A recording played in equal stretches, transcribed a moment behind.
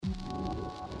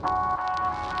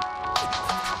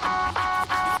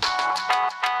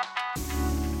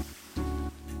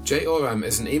Jay Oram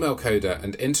is an email coder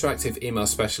and interactive email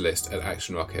specialist at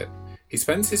Action Rocket. He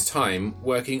spends his time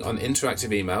working on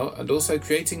interactive email and also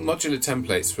creating modular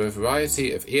templates for a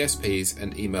variety of ESPs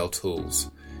and email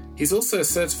tools. He's also a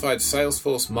certified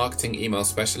Salesforce marketing email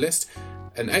specialist,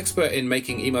 an expert in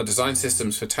making email design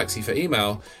systems for Taxi for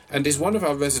Email, and is one of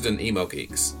our resident email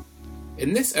geeks.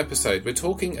 In this episode, we're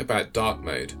talking about dark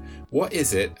mode. What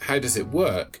is it? How does it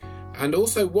work? And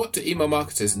also, what do email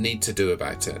marketers need to do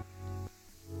about it?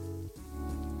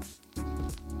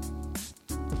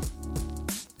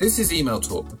 This is Email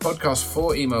Talk, the podcast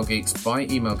for email geeks by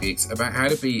email geeks about how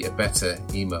to be a better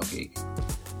email geek.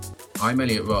 I'm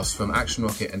Elliot Ross from Action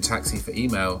Rocket and Taxi for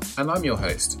Email, and I'm your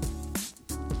host.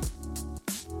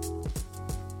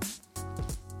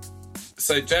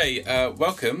 So Jay,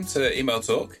 welcome to Email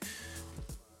Talk.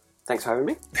 Thanks for having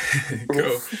me.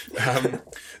 Cool.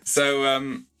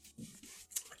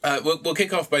 We'll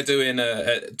kick off by doing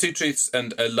two truths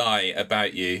and a lie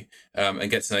about you,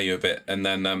 and get to know you a bit, and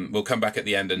then we'll come back at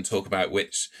the end and talk about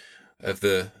which of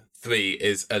the three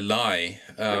is a lie.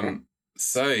 Okay.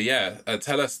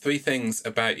 Tell us three things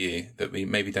about you that we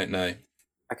maybe don't know.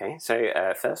 Okay, so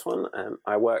first one,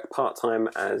 I work part-time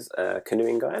as a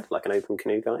canoeing guide, like an open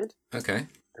canoe guide. Okay.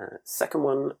 Second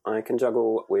one, I can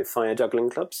juggle with fire juggling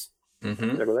clubs.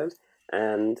 Mm-hmm. Juggle those.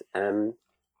 And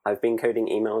I've been coding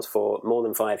emails for more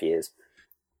than 5 years.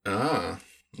 Ah,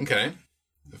 okay.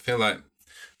 I feel like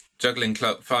juggling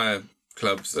fire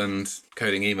clubs and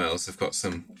coding emails have got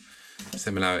some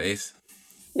similarities.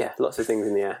 Yeah, lots of things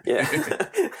in the air. Yeah.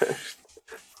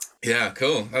 Yeah,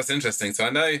 cool. That's interesting. So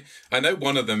I know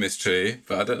one of them is true,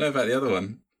 but I don't know about the other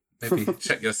one. Maybe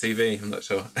check your CV. I'm not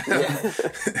sure. Yeah.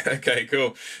 Okay,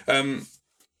 cool.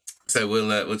 So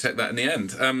we'll check that in the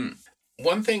end.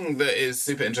 One thing that is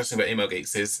super interesting about email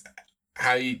geeks is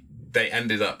how they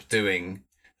ended up doing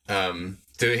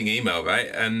email, right?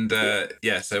 And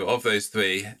so of those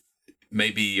three,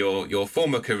 maybe your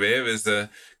former career as a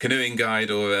canoeing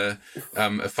guide or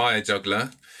a fire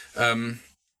juggler.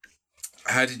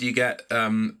 How did you get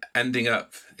ending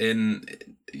up in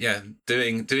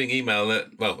doing email at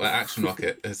Action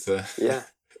Rocket as Yeah.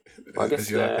 Well, I guess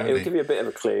it will give you a bit of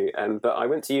a clue. But I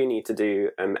went to uni to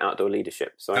do outdoor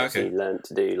leadership, so I actually learned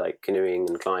to do like canoeing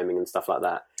and climbing and stuff like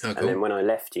that. Oh, cool. And then when I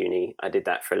left uni, I did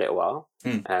that for a little while.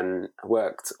 I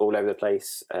worked all over the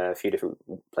place, a few different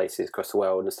places across the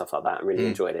world and stuff like that. Really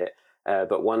enjoyed it.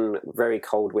 But one very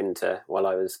cold winter, while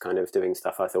I was kind of doing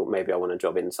stuff, I thought maybe I want a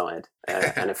job inside.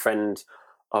 And a friend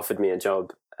offered me a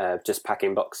job just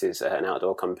packing boxes at an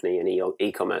outdoor company, an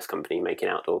e-commerce company making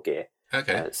outdoor gear.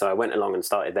 Okay. So I went along and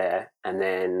started there, and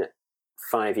then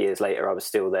 5 years later I was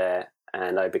still there,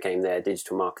 and I became their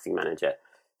digital marketing manager.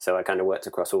 So I kind of worked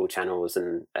across all channels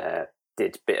and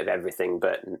did a bit of everything,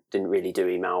 but didn't really do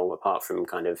email apart from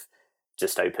kind of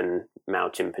just open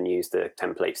MailChimp and use the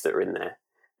templates that are in there.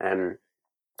 And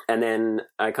then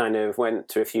I kind of went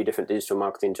to a few different digital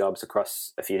marketing jobs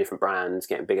across a few different brands,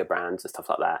 getting bigger brands and stuff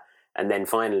like that. And then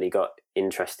finally got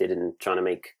interested in trying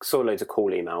to saw loads of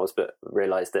cool emails, but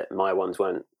realised that my ones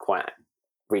weren't quite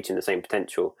reaching the same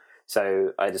potential.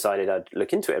 So I decided I'd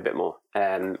look into it a bit more.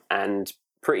 And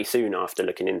pretty soon after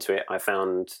looking into it, I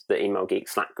found the Email Geek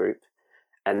Slack group.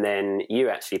 And then you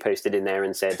actually posted in there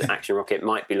and said Action Rocket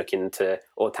might be looking to,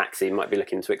 or Taxi might be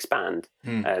looking to expand,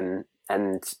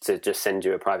 and to just send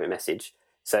you a private message.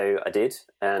 So I did,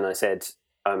 and I said,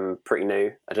 I'm pretty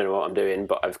new. I don't know what I'm doing,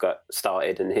 but I've got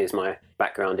started, and here's my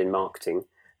background in marketing.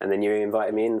 And then you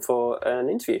invited me in for an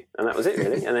interview, and that was it,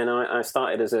 really. And then I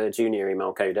started as a junior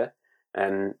email coder,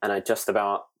 and I just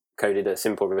about coded a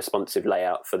simple responsive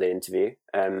layout for the interview.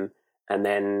 And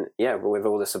then, with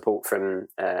all the support from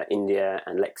India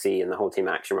and Lexi and the whole team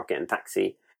at Action Rocket and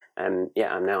Taxi, I'm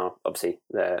now obviously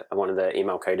one of the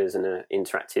email coders and an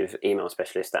interactive email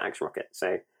specialist at Action Rocket.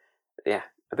 So,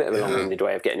 a bit of a long-winded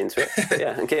way of getting into it. But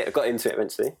I got into it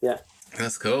eventually. Yeah,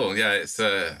 that's cool. Yeah, it's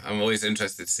I'm always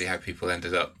interested to see how people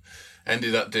ended up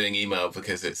doing email,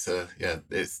 because it's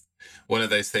one of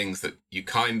those things that you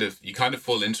kind of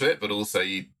fall into it, but also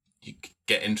you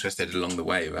get interested along the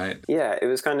way, right? Yeah, it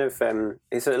was kind of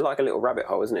it's like a little rabbit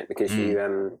hole, isn't it? Because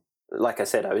you like I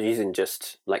said, I was using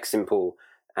just like simple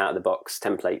out-of-the-box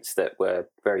templates that were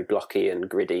very blocky and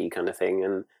gritty kind of thing,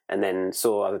 and then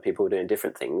saw other people doing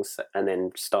different things, and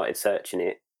then started searching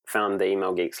it, found the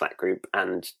Email Geek Slack group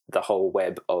and the whole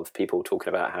web of people talking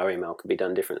about how email could be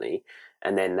done differently,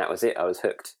 and then that was it. I was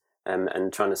hooked,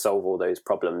 and trying to solve all those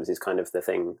problems is kind of the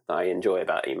thing that I enjoy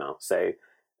about email. So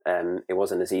it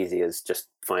wasn't as easy as just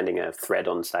finding a thread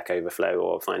on Stack Overflow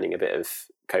or finding a bit of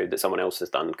code that someone else has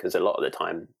done, because a lot of the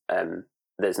time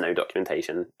there's no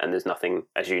documentation and there's nothing,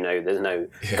 as you know, there's no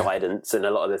guidance, and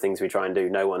a lot of the things we try and do,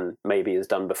 no one maybe has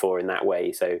done before in that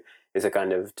way. So it's a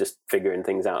kind of just figuring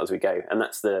things out as we go, and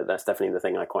that's definitely the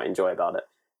thing I quite enjoy about it.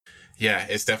 Yeah,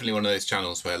 it's definitely one of those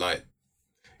channels where, like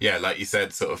you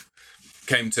said, sort of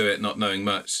came to it not knowing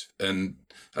much, and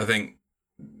I think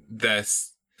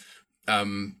there's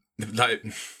like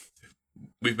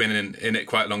we've been in it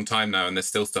quite a long time now, and there's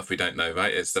still stuff we don't know,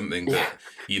 right? It's something that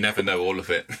you never know all of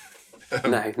it.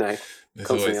 No.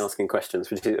 Constantly asking questions,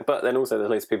 but then also there's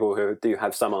loads of people who do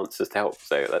have some answers to help,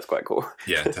 so that's quite cool.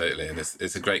 Yeah, totally, and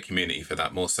it's a great community for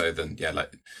that, more so than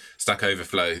like Stack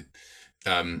Overflow.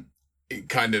 It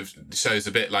kind of shows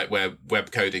a bit like where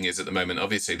web coding is at the moment.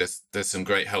 Obviously, there's some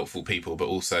great helpful people, but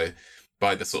also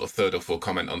by the sort of third or fourth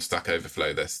comment on Stack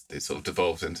Overflow, it sort of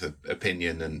devolves into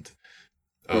opinion and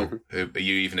are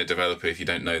you even a developer if you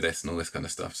don't know this and all this kind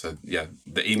of stuff. So yeah,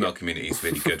 the email community is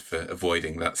really good for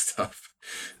avoiding that stuff.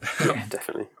 Yeah,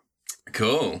 definitely.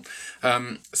 Cool.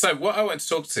 So what I want to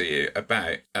talk to you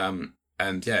about,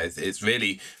 and yeah, it's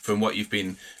really from what you've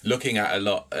been looking at a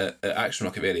lot at Action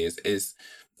Rocket, really is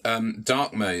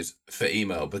dark mode for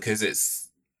email, because it's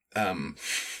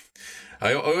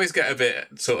I always get a bit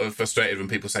sort of frustrated when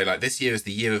people say, like, this year is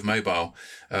the year of mobile,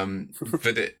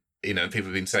 but people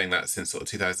have been saying that since sort of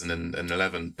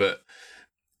 2011, but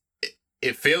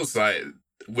it feels like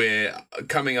we're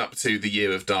coming up to the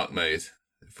year of dark mode.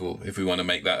 If we want to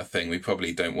make that a thing, we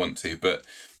probably don't want to, but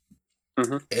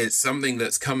it's something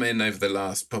that's come in over the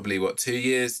last probably 2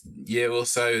 year or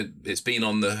so. It's been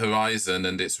on the horizon,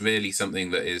 and it's really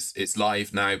something that it's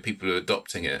live now. People are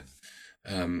adopting it,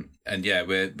 and yeah,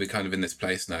 we're kind of in this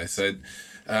place now. So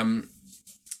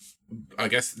I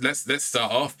guess let's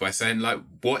start off by saying, like,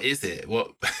 what is it?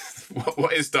 What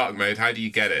is dark mode? How do you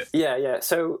get it? Yeah.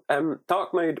 So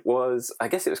dark mode was, I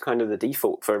guess it was kind of the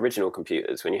default for original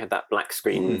computers when you had that black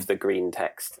screen with the green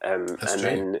text.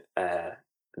 Then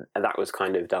that was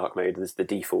kind of dark mode as the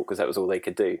default, because that was all they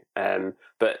could do.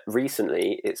 But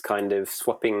recently it's kind of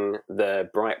swapping the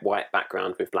bright white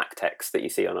background with black text that you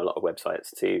see on a lot of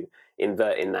websites to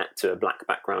inverting that to a black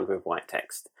background with white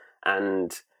text.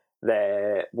 And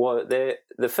the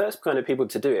first kind of people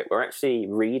to do it were actually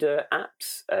reader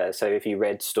apps. So if you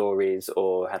read stories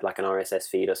or had like an RSS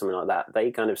feed or something like that,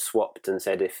 they kind of swapped and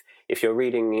said if you're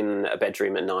reading in a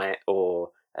bedroom at night, or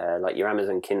like your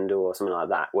Amazon Kindle or something like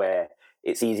that, where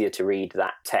it's easier to read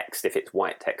that text if it's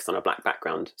white text on a black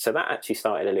background. So that actually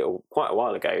started quite a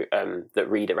while ago, that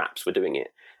reader apps were doing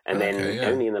it. And then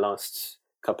only in the last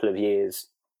couple of years,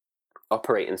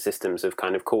 operating systems have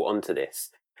kind of caught onto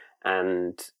this.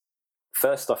 And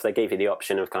first off, they gave you the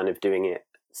option of kind of doing it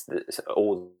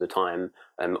all the time,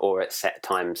 or at set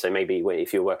times. So maybe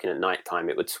if you're working at night time,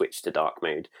 it would switch to dark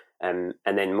mode. And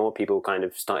then more people kind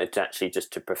of started to actually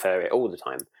just to prefer it all the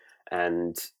time.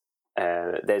 And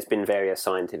there's been various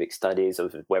scientific studies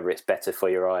of whether it's better for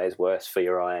your eyes, worse for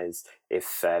your eyes,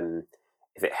 if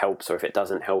it helps or if it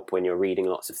doesn't help when you're reading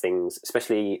lots of things,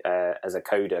 especially as a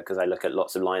coder, because I look at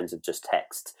lots of lines of just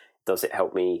text. Does it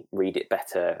help me read it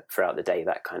better throughout the day,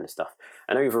 that kind of stuff.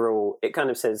 And overall, it kind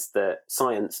of says that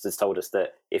science has told us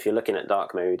that if you're looking at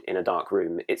dark mode in a dark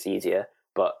room, it's easier,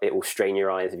 but it will strain your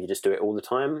eyes if you just do it all the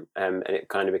time. And it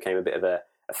kind of became a bit of a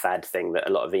fad thing that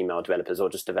a lot of email developers,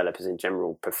 or just developers in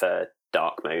general, prefer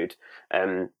dark mode.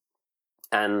 And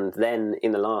then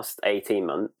in the last 18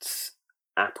 months,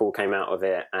 Apple came out of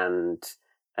it and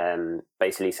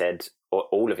basically said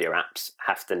all of your apps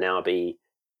have to now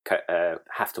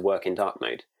have to work in dark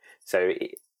mode. So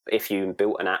if you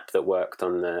built an app that worked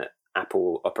on the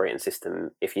Apple operating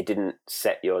system, if you didn't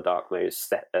set your dark mode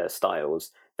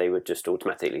styles, they would just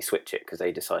automatically switch it, because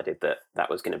they decided that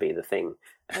was going to be the thing.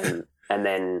 And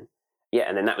then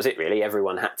that was it, really.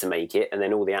 Everyone had to make it, and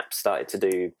then all the apps started to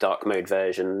do dark mode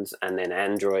versions, and then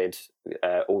Android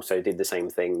also did the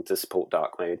same thing to support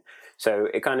dark mode. So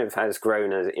it kind of has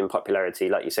grown in popularity,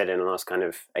 like you said, in the last kind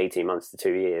of 18 months to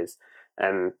 2 years.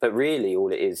 But really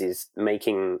all it is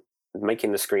making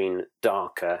the screen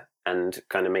darker and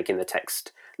kind of making the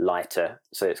text lighter.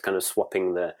 So it's kind of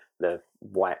swapping the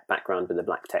white background with the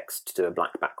black text to a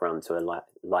black background to a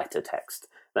lighter text.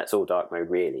 That's all dark mode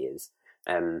really is.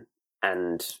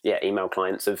 And yeah, email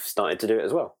clients have started to do it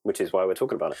as well, which is why we're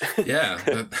talking about it. Yeah,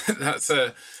 that's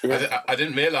I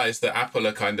didn't realize that Apple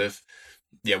are kind of,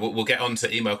 we'll get on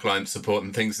to email client support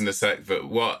and things in a sec, but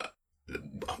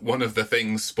one of the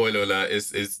things, spoiler alert,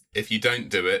 is if you don't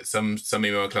do it, some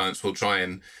email clients will try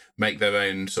and make their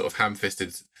own sort of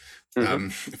ham-fisted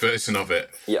version of it.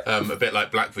 Yeah. A bit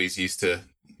like BlackBerries used to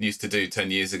do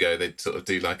 10 years ago. They'd sort of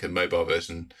do like a mobile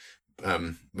version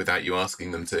without you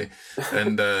asking them to.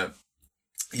 And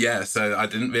Yeah, so I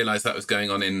didn't realize that was going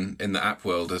on in the app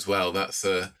world as well. That's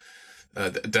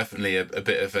definitely a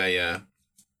bit of a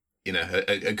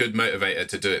a good motivator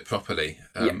to do it properly.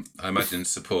 Yeah. I imagine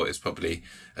support is probably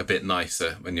a bit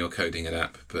nicer when you're coding an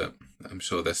app, but I'm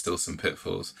sure there's still some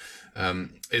pitfalls.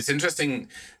 It's interesting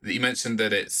that you mentioned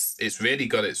that it's really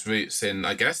got its roots in,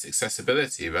 I guess,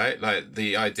 accessibility, right? Like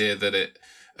the idea that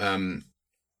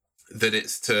that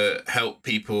it's to help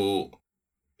people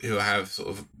who have sort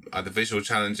of either visual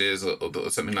challenges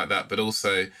or something like that. But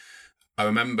also, I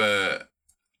remember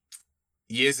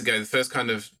years ago, the first kind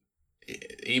of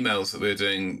emails that we were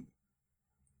doing,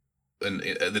 and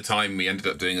at the time we ended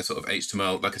up doing a sort of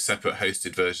HTML, like a separate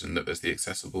hosted version that was the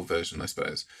accessible version, I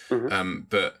suppose.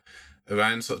 But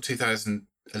around sort of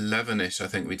 2011-ish, I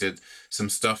think we did some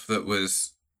stuff that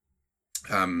was,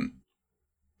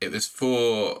 it was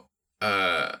for,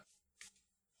 I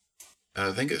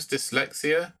think it was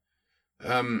dyslexia.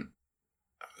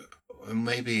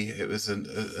 Maybe it was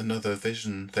another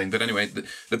vision thing, but anyway,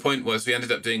 the point was we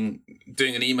ended up doing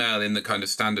an email in the kind of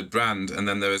standard brand, and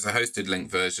then there was a hosted link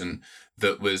version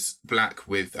that was black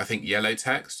with, I think, yellow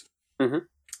text,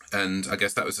 and I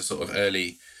guess that was a sort of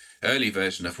early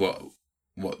version of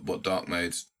what dark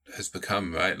mode has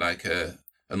become, right? Like an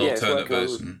alternate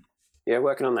version.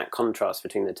 Working on that contrast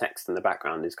between the text and the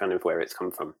background is kind of where it's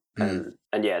come from. And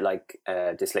yeah, like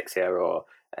dyslexia or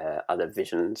other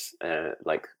visions,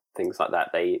 like things like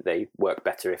that, they work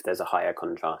better if there's a higher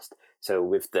contrast. So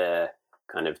with the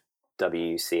kind of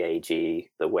WCAG,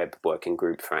 the Web Working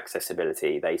Group for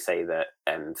Accessibility, they say that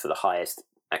for the highest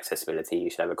accessibility, you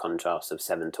should have a contrast of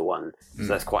 7:1. So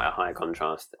that's quite a high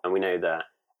contrast. And we know that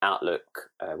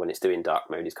Outlook, when it's doing dark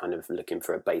mode, is kind of looking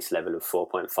for a base level of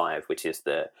 4.5, which is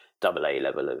the AA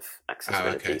level of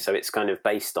accessibility. Okay. So it's kind of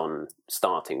based on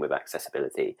starting with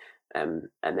accessibility and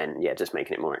then, just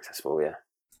making it more accessible,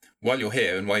 While you're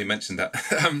here, and while you mentioned that,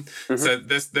 so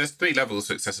there's 3 levels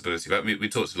for accessibility, right? We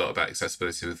talked a lot about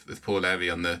accessibility with Paul Airy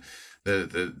on the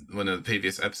one of the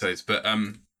previous episodes, but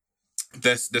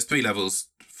there's 3 levels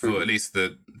for at least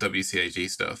the WCAG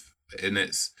stuff, and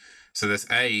it's so there's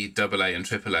A, AA, and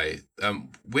AAA.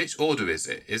 Which order is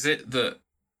it? Is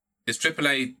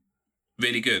AAA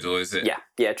really good, or is it? Yeah,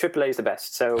 AAA is the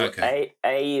best. So okay.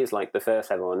 A is like the first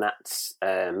level, and that's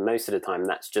most of the time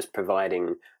that's just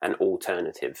providing an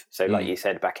alternative. So like you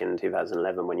said back in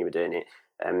 2011 when you were doing it,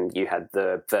 you had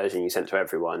the version you sent to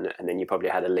everyone, and then you probably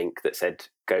had a link that said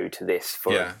go to this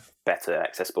for better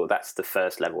accessible. That's the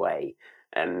first level A,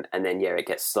 and then it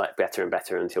gets slightly better and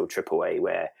better until AAA,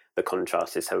 where the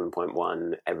contrast is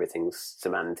 7.1. Everything's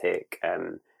semantic.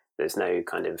 There's no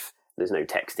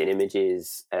text in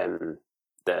images.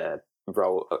 The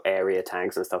role area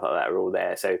tags and stuff like that are all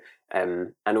there. So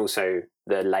and also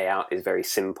the layout is very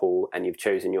simple, and you've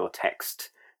chosen your text,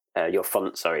 your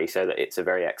font, so that it's a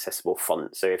very accessible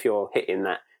font. So if you're hitting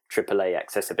that AAA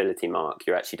accessibility mark,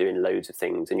 you're actually doing loads of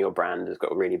things, and your brand has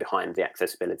got really behind the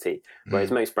accessibility.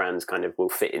 Whereas most brands kind of will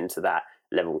fit into that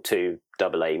level 2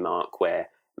 AA mark, where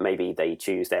maybe they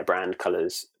choose their brand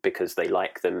colors because they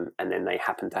like them, and then they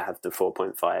happen to have the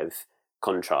 4.5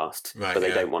 contrast, but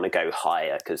they don't want to go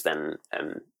higher because then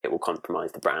it will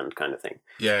compromise the brand, kind of thing.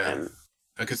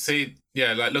 I could see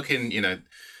like looking,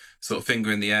 sort of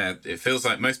finger in the air, it feels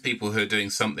like most people who are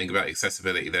doing something about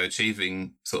accessibility, they're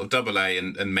achieving sort of AA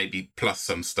and maybe plus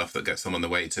some stuff that gets them on the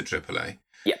way to AAA.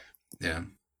 Yeah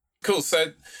Cool.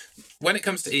 So when it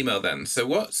comes to email then, so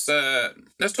let's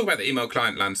talk about the email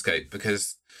client landscape,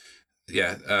 because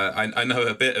I know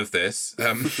a bit of this.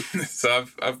 So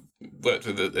I've worked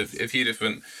with a few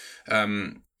different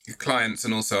clients,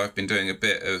 and also I've been doing a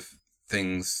bit of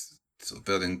things, sort of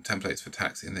building templates for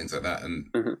taxi and things like that,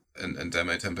 and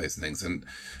demo templates and things. And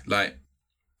like,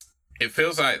 it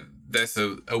feels like there's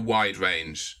a wide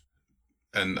range,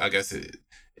 and I guess it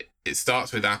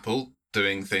starts with Apple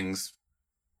doing things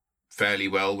fairly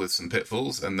well with some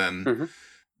pitfalls, and then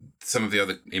some of the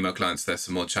other email clients, there's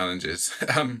some more challenges.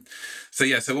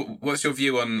 So what's your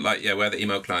view on where the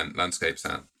email client landscape's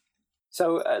at?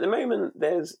 So at the moment,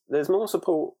 there's more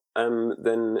support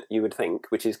than you would think,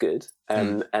 which is good.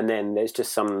 And then there's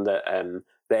just some that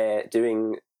they're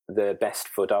doing the best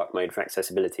for dark mode for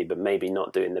accessibility, but maybe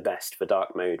not doing the best for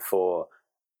dark mode for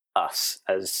us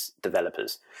as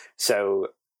developers. So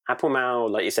Apple Mail,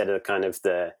 like you said, are kind of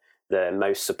the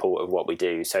most support of what we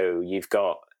do. So you've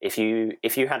got, if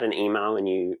you had an email and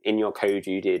you in your code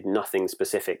you did nothing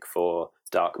specific for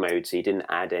dark mode, so you didn't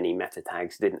add any meta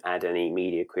tags, didn't add any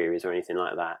media queries or anything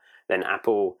like that, then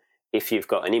Apple, if you've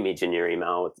got an image in your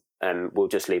email, will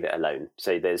just leave it alone.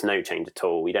 So there's no change at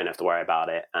all. We don't have to worry about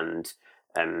it, and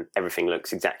everything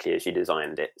looks exactly as you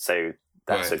designed it. So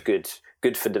that's a good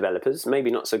for developers.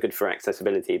 Maybe not so good for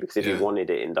accessibility, because if you wanted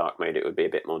it in dark mode, it would be a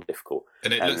bit more difficult.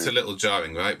 And it looks a little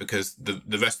jarring, right? Because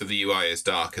the rest of the UI is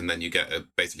dark, and then you get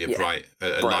basically a bright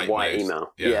light white mode.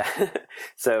 email. Yeah.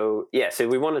 So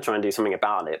we want to try and do something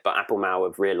about it, but Apple Mail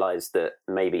have realised that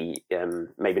maybe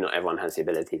not everyone has the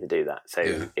ability to do that.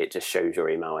 So it just shows your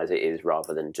email as it is,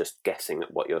 rather than just guessing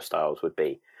at what your styles would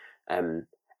be. And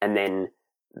then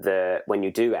when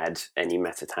you do add any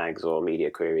meta tags or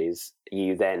media queries,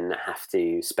 you then have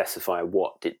to specify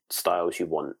what styles you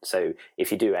want. So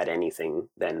if you do add anything,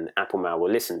 then Apple Mail will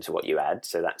listen to what you add,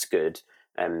 so that's good,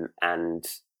 and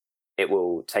it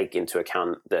will take into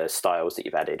account the styles that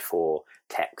you've added for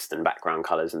text and background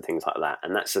colors and things like that,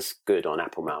 and that's just good on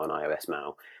Apple Mail and iOS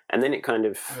Mail. And then it kind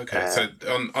of so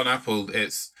on Apple,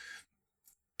 it's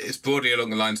broadly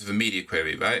along the lines of a media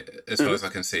query, right? As far as I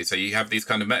can see. So you have these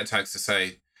kind of meta tags to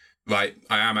say, right,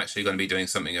 I am actually going to be doing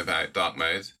something about dark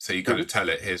mode. So you kind of tell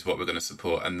it, here's what we're going to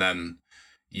support. And then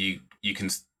you can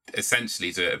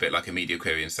essentially do it a bit like a media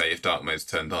query and say, if dark mode's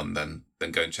turned on, then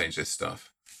go and change this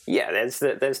stuff. Yeah, there's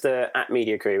the app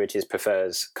media query, which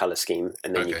prefers color scheme,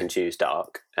 and then you can choose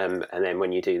dark. And then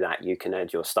when you do that, you can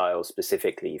add your styles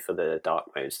specifically for the dark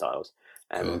mode styles.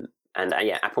 Cool. And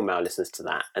Apple Mail listens to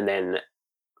that. And then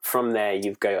from there,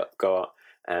 you've got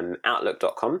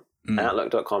Outlook.com.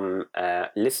 Outlook.com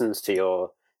listens to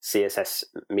your CSS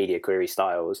media query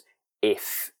styles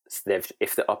if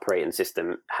the operating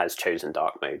system has chosen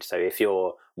dark mode. So if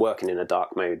you're working in a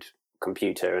dark mode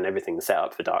computer and everything's set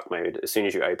up for dark mode, as soon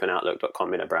as you open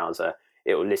Outlook.com in a browser,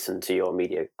 it will listen to your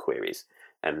media queries.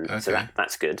 So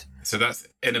that's good. So that's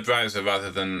in a browser rather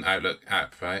than Outlook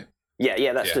app, right?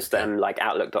 Yeah, that's just like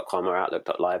Outlook.com or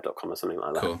Outlook.live.com or something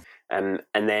like that. Cool. And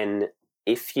then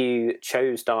if you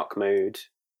chose dark mode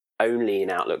only in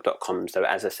Outlook.com, so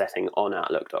as a setting on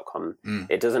Outlook.com,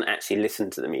 it doesn't actually listen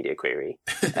to the media query.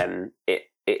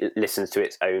 It listens to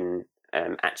its own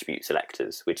attribute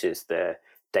selectors, which is the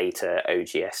data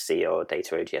OGSC or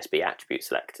data OGSB attribute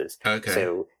selectors. Okay.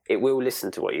 So it will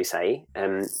listen to what you say,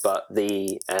 but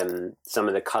the some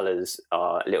of the colors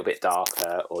are a little bit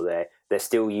darker, or they're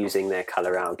still using their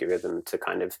color algorithm to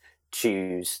kind of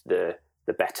choose the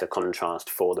better contrast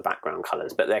for the background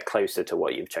colors, but they're closer to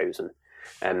what you've chosen.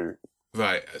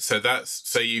 Right. So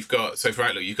for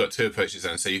Outlook, you've got two approaches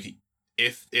then. So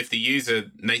if the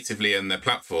user natively in their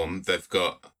platform, they've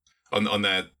got on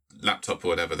their laptop or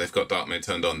whatever, they've got dark mode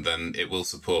turned on, then it will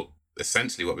support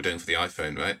essentially what we're doing for the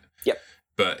iPhone, right? Yep.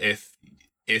 But if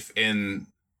in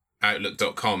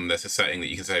Outlook.com there's a setting that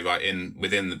you can say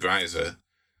within the browser,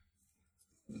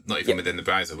 not even within the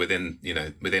browser, within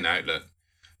Outlook,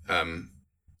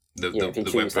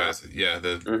 the web browser,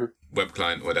 the web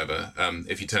client, whatever.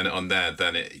 If you turn it on there,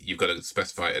 then you've got to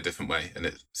specify it a different way, and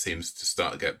it seems to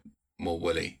start to get more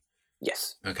woolly.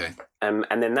 Yes. Okay. And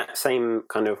then that same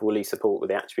kind of woolly support with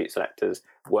the attribute selectors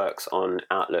works on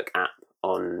Outlook app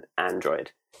on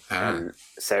Android.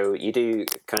 So you do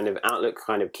Outlook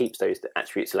kind of keeps those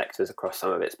attribute selectors across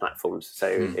some of its platforms.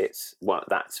 So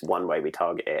that's one way we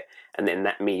target it. And then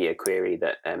that media query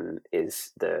that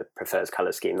is the prefers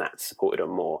color scheme, that's supported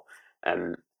on more.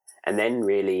 And then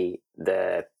really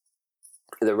the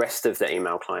rest of the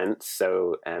email clients.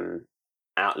 So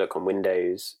Outlook on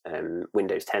Windows,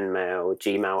 Windows 10 Mail,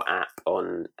 Gmail app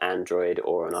on Android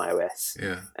or on iOS.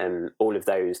 All of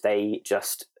those, they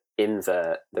just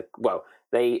invert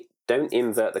they don't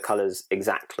invert the colors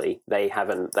exactly. They have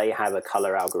a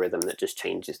color algorithm that just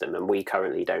changes them, and we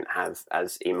currently don't have,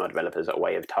 as email developers, a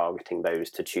way of targeting those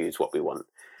to choose what we want.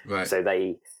 Right. So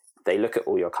they look at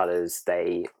all your colors,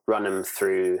 they run them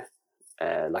through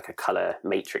like a color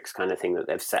matrix kind of thing that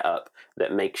they've set up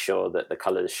that makes sure that the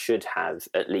colors should have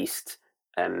at least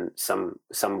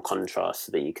some contrast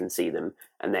so that you can see them.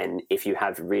 And then if you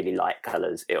have really light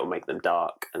colors, it'll make them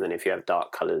dark. And then if you have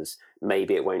dark colors,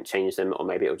 maybe it won't change them, or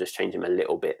maybe it'll just change them a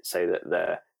little bit so that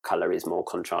the color is more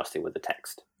contrasting with the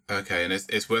text. Okay, and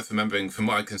it's worth remembering, from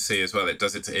what I can see as well, it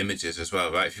does it to images as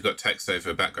well, right? If you've got text over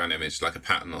a background image, like a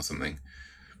pattern or something.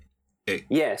 The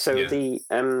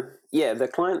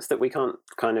clients that we can't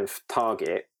kind of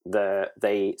target,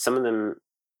 some of them,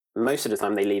 most of the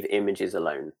time they leave images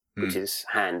alone, which is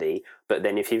handy. But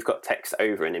then if you've got text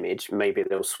over an image, maybe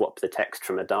they'll swap the text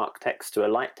from a dark text to a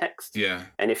light text. Yeah.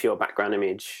 And if your background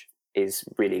image is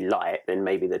really light, then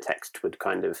maybe the text would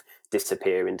kind of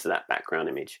disappear into that background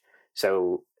image.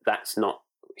 So that's not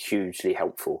hugely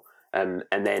helpful. And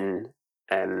then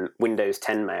Windows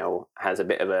 10 Mail has a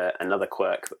bit of another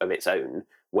quirk of its own,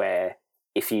 where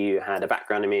if you had a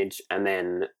background image and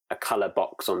then a color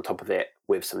box on top of it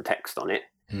with some text on it,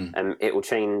 it will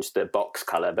change the box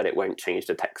color, but it won't change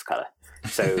the text color.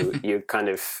 So you kind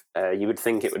of you would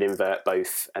think it would invert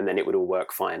both, and then it would all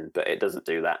work fine, but it doesn't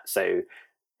do that. So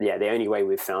yeah, the only way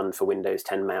we've found for Windows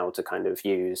 10 Mail to kind of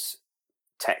use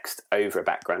text over a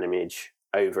background image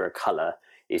over a color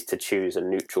is to choose a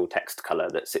neutral text color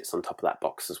that sits on top of that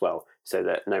box as well, so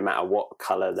that no matter what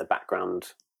color the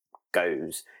background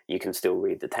goes, you can still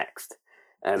read the text.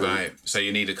 Right. So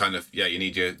you need a kind of, you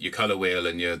need your color wheel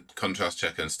and your contrast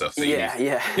checker and stuff. So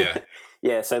yeah.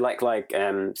 Yeah, so like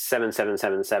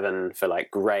 7777 for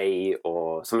like grey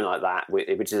or something like that,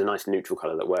 which is a nice neutral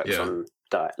colour that works on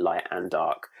light and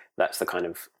dark. That's the kind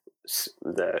of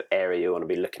the area you want to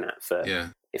be looking at for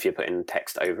if you're putting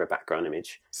text over a background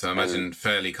image. So I imagine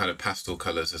fairly kind of pastel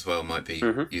colours as well might be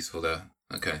useful there.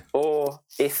 Okay. Or,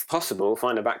 if possible,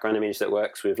 find a background image that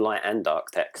works with light and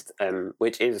dark text,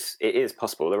 which it is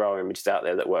possible. There are images out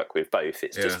there that work with both.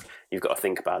 It's just you've got to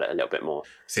think about it a little bit more.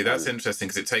 See, that's interesting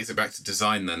because it takes it back to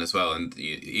design then as well, and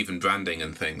even branding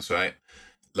and things, right?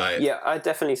 Yeah, I'd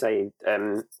definitely say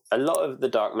a lot of the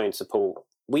dark mode support,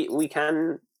 we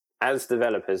can, as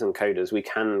developers and coders, we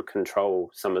can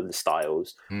control some of the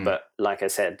styles, but like I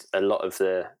said,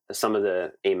 some of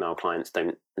the email clients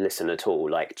don't listen at all,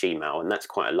 like Gmail, and that's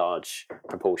quite a large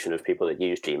proportion of people that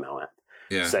use Gmail app.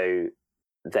 Yeah. So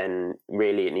then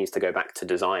really it needs to go back to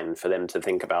design for them to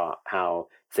think about how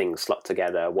things slot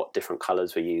together, what different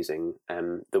colors we're using,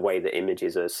 the way that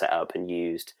images are set up and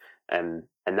used. And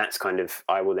that's kind of,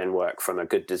 I will then work from a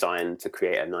good design to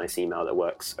create a nice email that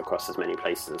works across as many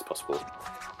places as possible.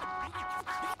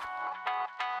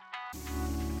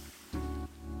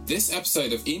 This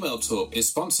episode of Email Talk is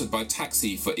sponsored by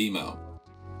Taxi for Email.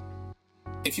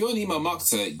 If you're an email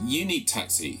marketer, you need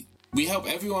Taxi. We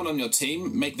help everyone on your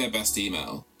team make their best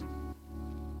email.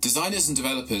 Designers and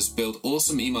developers build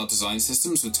awesome email design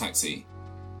systems with Taxi.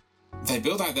 They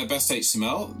build out their best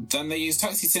HTML, then they use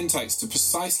Taxi syntax to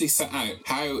precisely set out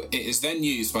how it is then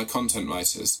used by content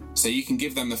writers, so you can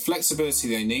give them the flexibility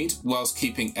they need whilst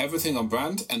keeping everything on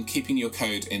brand and keeping your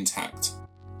code intact.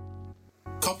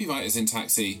 Copywriters in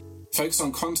Taxi focus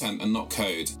on content and not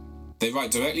code. They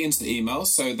write directly into the email,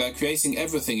 so they're creating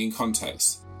everything in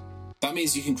context. That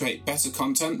means you can create better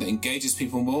content that engages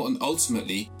people more and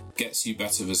ultimately gets you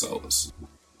better results.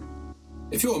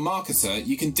 If you're a marketer,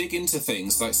 you can dig into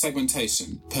things like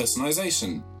segmentation,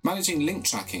 personalization, managing link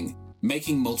tracking,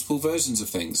 making multiple versions of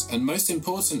things, and most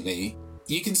importantly,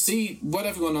 you can see what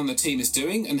everyone on the team is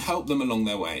doing and help them along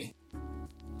their way.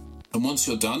 And once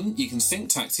you're done, you can sync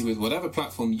Taxi with whatever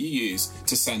platform you use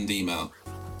to send email.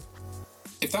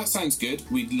 If that sounds good,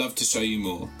 we'd love to show you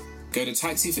more. Go to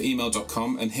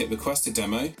taxiforemail.com and hit request a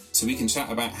demo so we can chat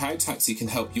about how Taxi can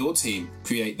help your team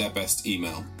create their best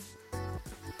email.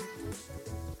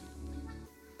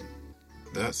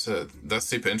 That's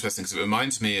super interesting because it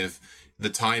reminds me of the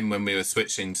time when we were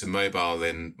switching to mobile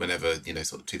in whenever,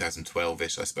 sort of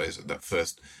 2012-ish, I suppose, that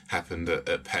first happened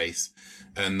at Pace.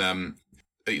 And,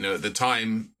 at the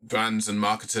time, brands and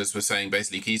marketers were saying,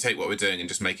 basically, can you take what we're doing and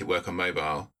just make it work on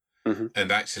mobile? Mm-hmm.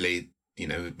 And actually,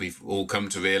 we've all come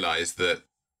to realize that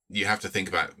you have to think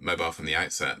about mobile from the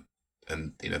outset.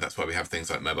 And, that's why we have things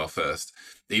like mobile first,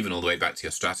 even all the way back to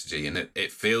your strategy. And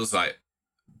it feels like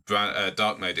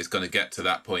dark mode is going to get to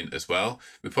that point as well.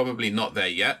 We're probably not there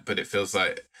yet, but it feels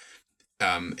like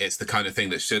it's the kind of thing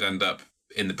that should end up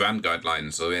in the brand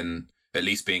guidelines or in at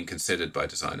least being considered by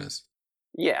designers.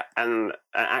 Yeah, and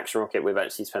at Action Rocket, we've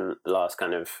actually spent the last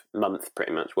kind of month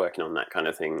pretty much working on that kind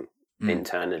of thing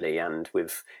internally and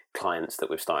with clients that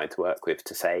we've started to work with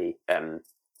to say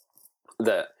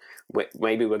that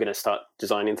maybe we're going to start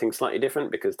designing things slightly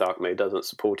different because dark mode doesn't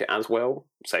support it as well.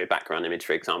 So background image,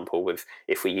 for example,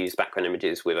 if we use background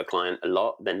images with a client a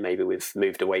lot, then maybe we've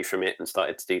moved away from it and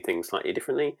started to do things slightly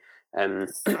differently.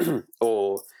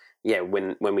 Or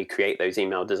when we create those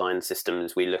email design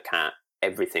systems, we look at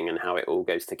everything and how it all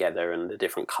goes together and the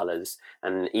different colors,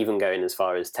 and even going as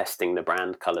far as testing the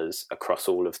brand colors across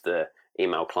all of the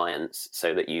email clients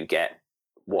so that you get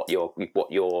what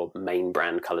your main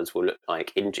brand colors will look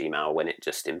like in Gmail when it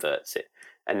just inverts it.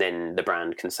 And then the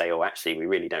brand can say, oh, actually, we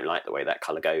really don't like the way that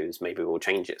color goes. Maybe we'll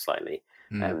change it slightly.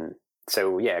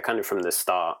 So kind of from the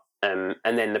start. And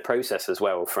then the process as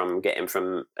well, from getting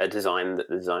from a design that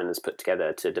the designers put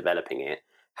together to developing it,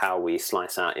 how we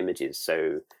slice out images.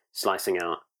 So slicing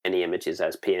out any images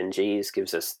as PNGs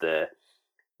gives us the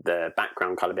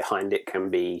background color behind it can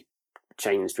be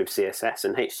changed with CSS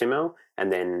and HTML.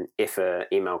 And then if an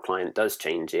email client does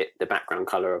change it, the background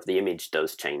color of the image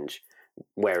does change.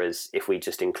 Whereas if we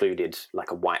just included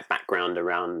like a white background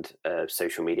around a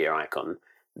social media icon,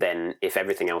 then if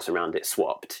everything else around it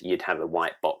swapped, you'd have a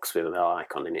white box with an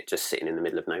icon in it just sitting in the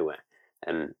middle of nowhere.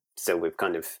 So we've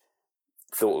kind of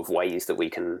thought of ways that we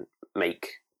can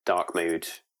make dark mode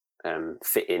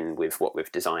fit in with what we're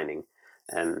designing.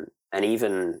 And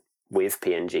even with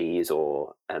PNGs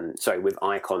or, with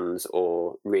icons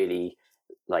or really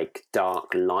like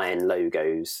dark line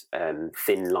logos,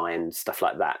 thin lines, stuff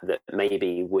like that, that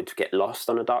maybe would get lost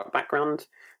on a dark background,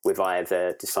 we've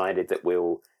either decided that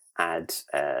we'll add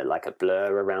like a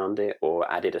blur around it or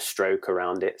added a stroke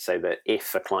around it, so that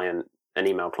if an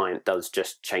email client does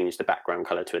just change the background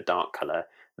color to a dark color,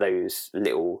 those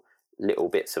little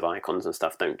bits of icons and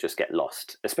stuff don't just get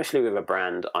lost. Especially with a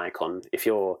brand icon, if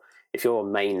your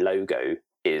main logo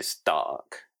is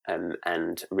dark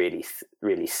and really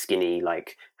skinny,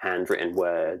 like handwritten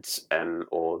words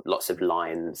or lots of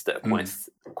lines that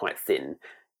are quite thin,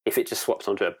 if it just swaps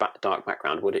onto a dark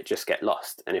background, would it just get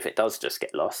lost? And if it does just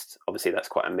get lost, obviously that's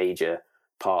quite a major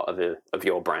part of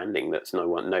your branding that's no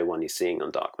one is seeing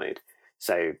on dark mode.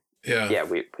 So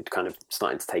we're kind of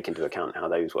starting to take into account how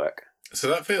those work. So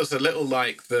that feels a little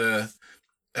like the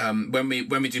when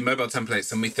we do mobile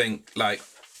templates and we think like,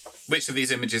 which of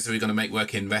these images are we going to make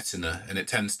work in Retina? And it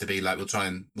tends to be like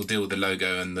we'll deal with the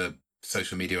logo and the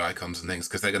social media icons and things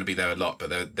because they're going to be there a lot,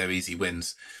 but they're easy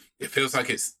wins. It feels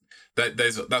like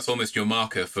that's almost your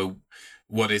marker for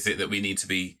what is it that we need to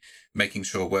be making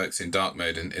sure works in dark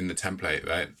mode and in the template,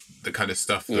 right? The kind of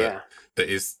stuff that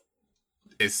is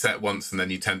set once and then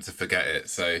you tend to forget it.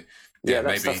 So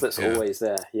maybe stuff that's always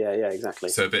there. Yeah, exactly.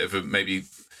 So a bit of maybe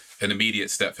an immediate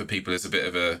step for people is a bit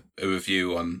of a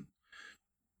review on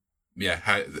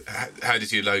how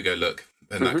does your logo look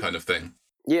and that kind of thing.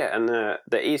 Yeah, and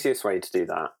the easiest way to do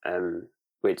that,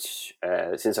 which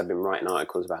since I've been writing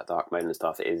articles about dark mode and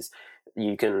stuff, is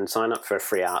you can sign up for a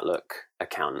free Outlook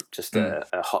account, just a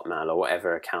Hotmail or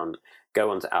whatever account, go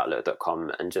onto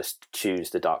outlook.com and just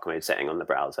choose the dark mode setting on the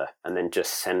browser and then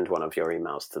just send one of your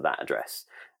emails to that address.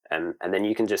 And then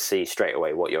you can just see straight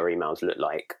away what your emails look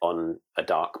like on a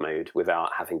dark mode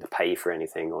without having to pay for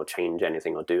anything or change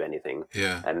anything or do anything.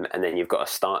 Yeah. And then you've got a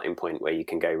starting point where you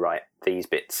can go, right, these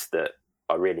bits that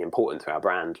are really important to our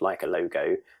brand, like a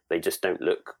logo, they just don't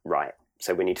look right.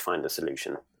 So we need to find a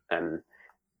solution.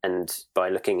 And by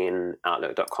looking in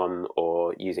Outlook.com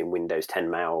or using Windows 10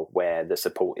 Mail where the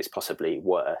support is possibly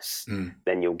worse,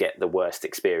 then you'll get the worst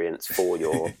experience for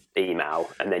your email,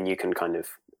 and then you can kind of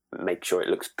make sure it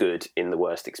looks good in the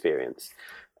worst experience.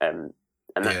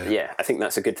 I think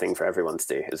that's a good thing for everyone to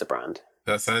do as a brand.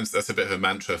 That's a bit of a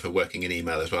mantra for working in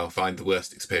email as well. Find the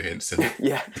worst experience. And,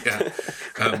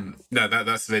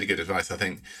 that's really good advice. I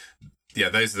think,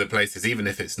 those are the places, even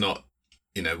if it's not,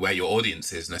 where your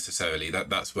audience is necessarily,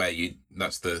 that's where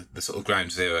that's the sort of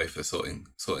ground zero for sorting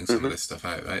some of this stuff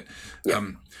out, right? Yeah.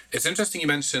 It's interesting you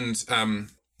mentioned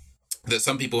that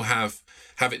some people have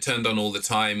it turned on all the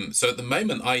time. So at the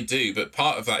moment I do, but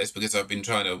part of that is because I've been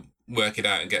trying to work it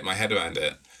out and get my head around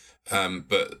it.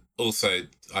 But also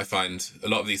I find a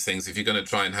lot of these things, if you're going to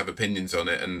try and have opinions on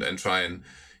it and try and,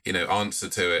 answer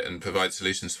to it and provide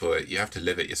solutions for it, you have to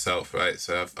live it yourself, right?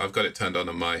 So I've got it turned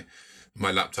on my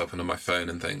laptop and on my phone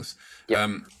and things.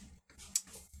 Yep.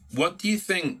 What do you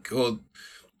think, or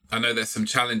I know there's some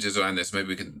challenges around this, maybe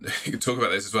we can talk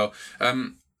about this as well.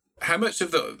 How much of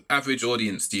the average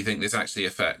audience do you think this actually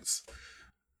affects?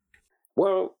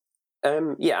 Well,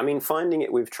 finding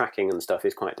it with tracking and stuff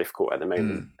is quite difficult at the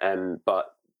moment.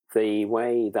 But the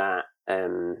way that,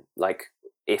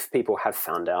 if people have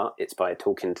found out, it's by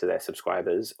talking to their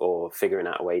subscribers or figuring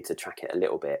out a way to track it a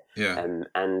little bit. Yeah.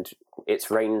 And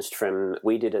it's ranged from,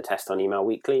 we did a test on Email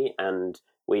Weekly and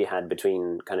we had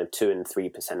between kind of 2 and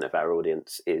 3% of our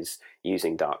audience is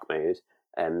using dark mode.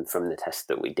 From the test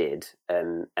that we did.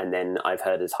 And then I've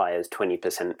heard as high as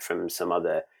 20% from some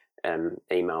other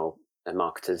email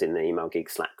marketers in the Email Geek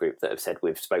Slack group that have said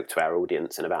we've spoke to our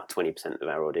audience and about 20% of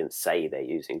our audience say they're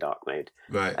using dark mode.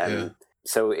 Right,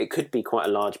 So it could be quite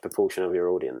a large proportion of your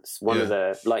audience. One of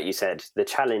the, like you said, the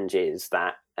challenge is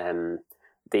that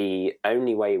the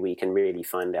only way we can really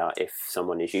find out if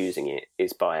someone is using it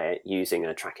is by using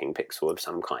a tracking pixel of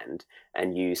some kind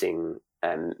and using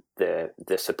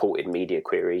the supported media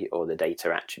query or the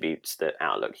data attributes that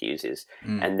Outlook uses,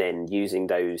 and then using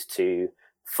those to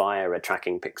fire a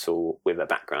tracking pixel with a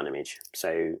background image.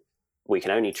 So we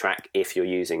can only track if you're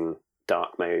using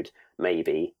dark mode,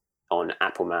 maybe on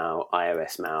Apple Mail,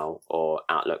 iOS Mail, or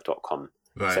Outlook.com.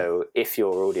 Right. So if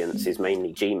your audience is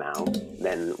mainly Gmail,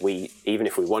 then even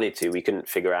if we wanted to, we couldn't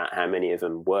figure out how many of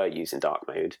them were using dark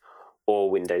mode or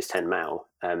Windows 10 Mail.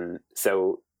 And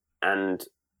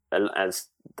as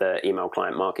the email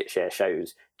client market share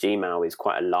shows, Gmail is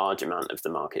quite a large amount of the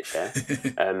market share,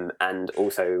 and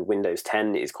also Windows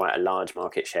 10 is quite a large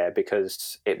market share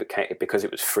because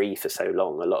it was free for so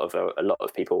long. A lot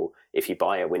of people, if you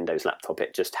buy a Windows laptop,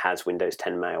 it just has Windows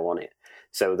 10 Mail on it.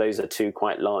 So those are two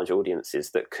quite large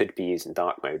audiences that could be using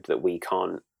dark mode that we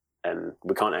can't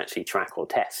actually track or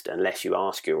test unless you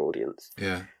ask your audience.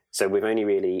 Yeah. So we've only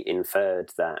really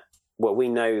inferred that. Well, we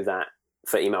know that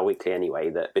for Email Weekly anyway,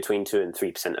 that between 2 and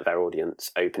 3% of our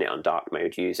audience open it on dark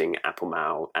mode using Apple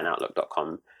Mail and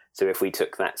Outlook.com. So if we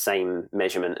took that same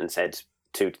measurement and said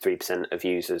 2 to 3% of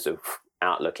users of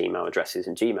Outlook email addresses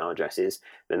and Gmail addresses,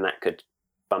 then that could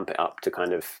bump it up to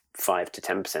kind of 5 to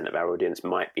 10% of our audience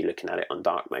might be looking at it on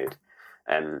dark mode.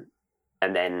 And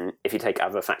then if you take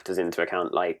other factors into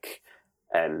account, like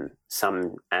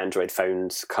some Android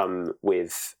phones come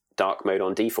with dark mode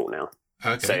on default now.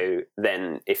 Okay. So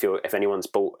then if anyone's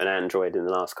bought an Android in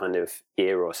the last kind of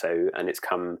year or so and it's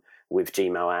come with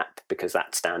Gmail app because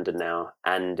that's standard now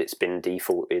and it's been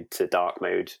defaulted to dark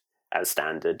mode as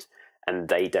standard and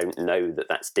they don't know that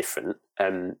that's different,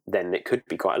 then it could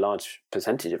be quite a large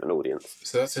percentage of an audience.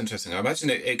 So that's interesting. I imagine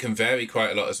it can vary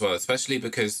quite a lot as well, especially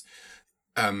because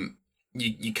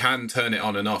you can turn it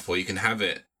on and off, or you can have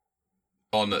it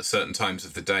on at certain times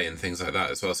of the day and things like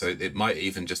that as well. So it might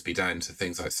even just be down to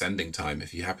things like sending time.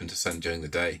 If you happen to send during the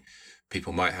day,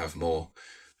 people might have more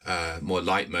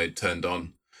light mode turned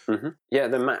on. Mm-hmm. Yeah,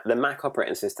 the Mac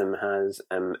operating system has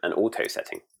an auto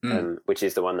setting, which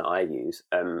is the one that I use,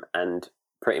 and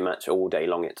pretty much all day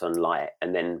long it's on light,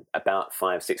 and then about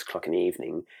 5-6 o'clock in the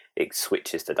evening it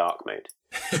switches to dark mode.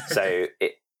 So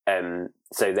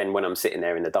so then when I'm sitting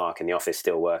there in the dark in the office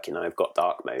still working, I've got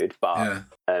dark mode. But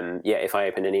if I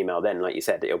open an email then, like you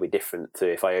said, it'll be different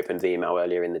to if I opened the email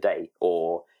earlier in the day,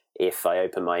 or if I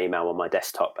open my email on my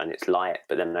desktop and it's light,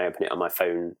 but then I open it on my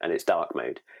phone and it's dark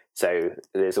mode. So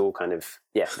there's all kind of,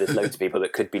 there's loads of people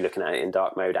that could be looking at it in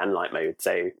dark mode and light mode.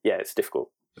 So yeah, it's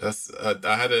difficult. I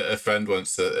had a friend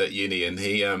once at uni, and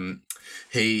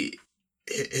his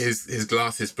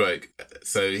glasses broke,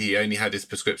 so he only had his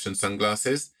prescription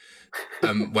sunglasses.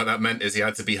 What that meant is he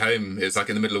had to be home. It was like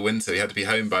in the middle of winter. He had to be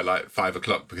home by like 5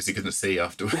 o'clock because he couldn't see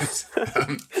afterwards.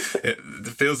 It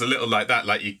feels a little like that,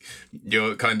 like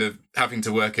you're kind of having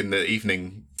to work in the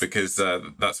evening because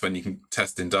that's when you can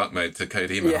test in dark mode to code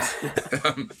emails.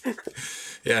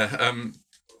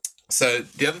 So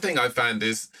the other thing I found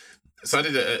is, so I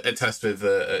did a test with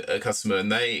a customer,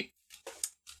 and they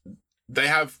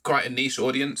have quite a niche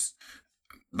audience.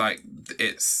 Like,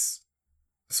 it's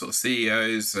sort of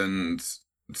CEOs, and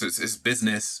it's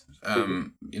business,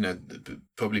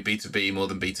 probably B2B more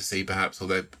than B2C perhaps,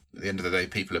 although at the end of the day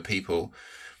people are people.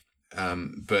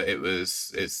 But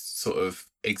it's sort of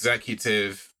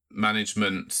executive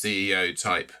management CEO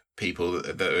type people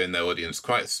that are in their audience,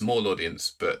 quite a small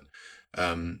audience, but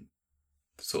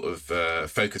sort of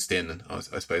focused in, I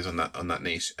suppose, on that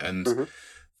niche. And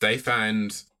they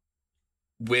found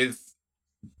with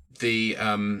the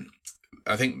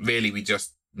I think really we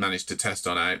just managed to test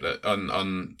on Outlook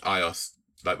on iOS,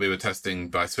 like we were testing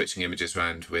by switching images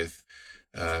around with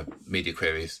media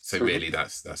queries. So really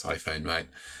that's iPhone, right?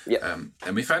 Yeah.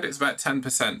 And we found it was about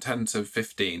 10%, 10 to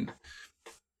 15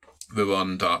 were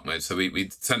on dark mode. So we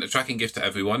sent a tracking gift to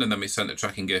everyone, and then we sent a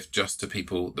tracking gift just to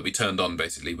people that we turned on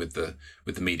basically with the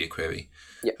media query.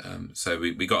 Yeah. So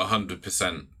we got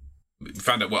 100%. We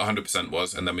found out what 100%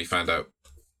 was, and then we found out,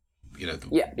 that's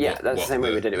the same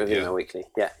way we did it with Email Weekly.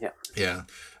 Yeah.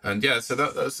 And so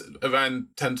that was around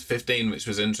 10 to 15, which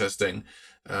was interesting.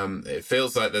 It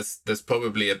feels like there's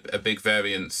probably a big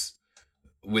variance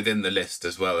within the list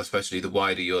as well, especially the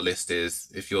wider your list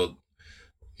is. If you're,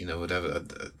 whatever.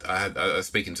 I was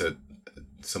speaking to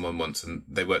someone once, and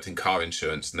they worked in car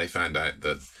insurance, and they found out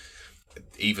that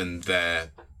even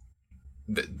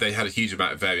they had a huge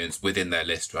amount of variance within their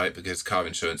list, right? Because car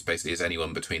insurance basically is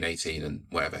anyone between 18 and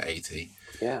 80.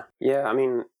 Yeah. I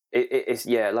mean, it's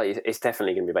it's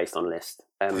definitely going to be based on list,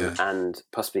 and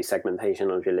possibly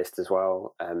segmentation of your list as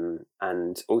well,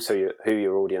 and also who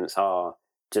your audience are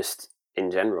just in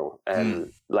general.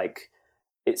 Like,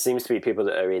 it seems to be people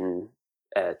that are in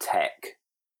tech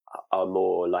are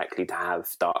more likely to have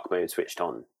dark mode switched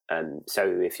on. So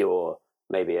if you're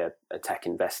maybe a tech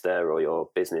investor, or your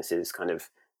business is kind of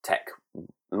tech,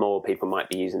 more people might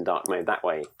be using dark mode that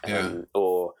way.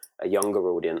 Or a younger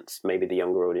audience, maybe the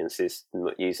younger audience is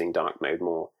using dark mode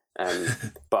more.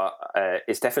 But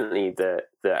it's definitely the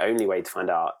only way to find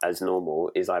out as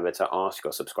normal is either to ask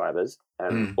your subscribers,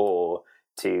 or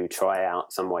to try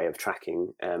out some way of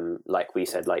tracking. Like we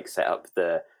said, like set up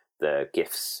the the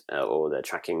GIFs or the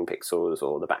tracking pixels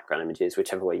or the background images,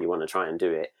 whichever way you want to try and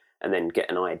do it, and then get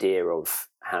an idea of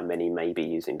how many may be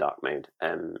using dark mode.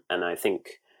 And I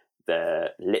think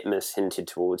the Litmus hinted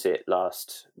towards it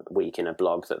last week in a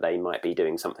blog that they might be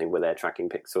doing something with their tracking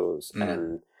pixels.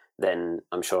 And then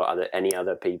I'm sure any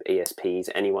other ESPs,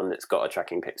 anyone that's got a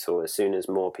tracking pixel, as soon as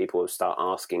more people start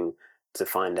asking to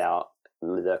find out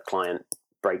the client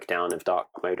breakdown of dark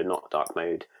mode and not dark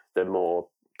mode, the more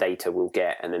data we'll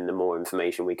get, and then the more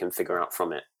information we can figure out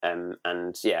from it.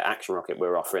 And yeah, Action Rocket,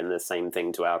 we're offering the same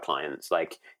thing to our clients.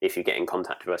 Like, if you get in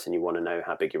contact with us and you want to know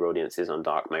how big your audience is on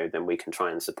dark mode, then we can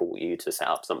try and support you to set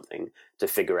up something to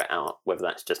figure it out, whether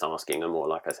that's just asking, or more,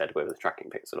 like I said, with a tracking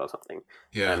pixel or something.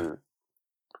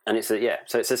 And it's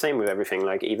so it's the same with everything.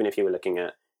 Like, even if you were looking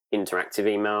at interactive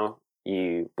email,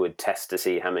 you would test to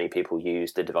see how many people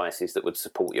use the devices that would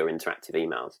support your interactive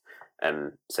emails.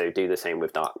 So do the same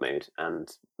with dark mode and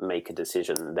make a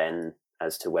decision then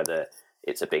as to whether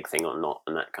it's a big thing or not,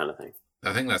 and that kind of thing.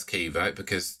 I think that's key, right?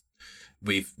 Because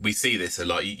we see this a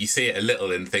lot. You see it a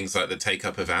little in things like the take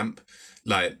up of AMP.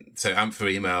 Like, so AMP for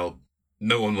email,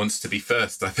 no one wants to be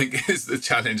first, I think, is the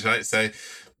challenge, right? So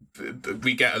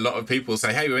we get a lot of people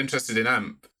say, hey, we're interested in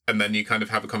AMP. And then you kind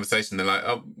of have a conversation. They're like,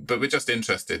 oh, but we're just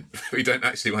interested. We don't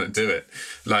actually want to do it.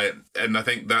 Like, and I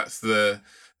think that's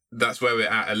where we're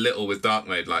at a little with dark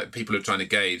mode. Like, people are trying to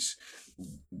gauge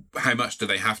how much do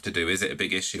they have to do? Is it a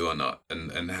big issue or not?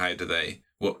 And how do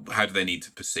they need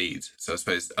to proceed? So I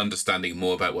suppose understanding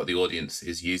more about what the audience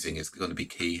is using is going to be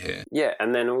key here. Yeah,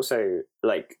 and then also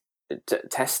like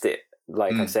test it,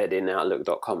 like I said, in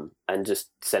Outlook.com, and just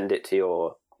send it to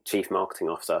your chief marketing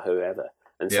officer, whoever,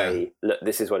 and say, look,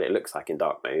 this is what it looks like in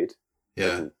dark mode.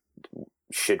 Yeah.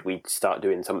 Should we start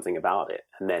doing something about it?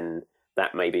 And then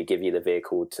that maybe give you the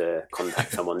vehicle to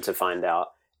contact someone to find out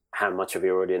how much of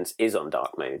your audience is on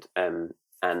dark mode. And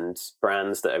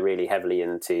brands that are really heavily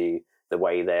into the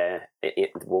way their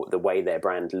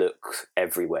brand looks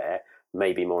everywhere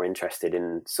may be more interested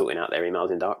in sorting out their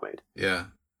emails in dark mode. Yeah.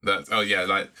 Like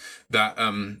that.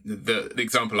 The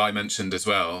example I mentioned as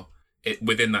well,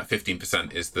 within that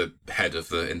 15% is the head of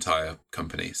the entire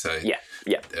company. So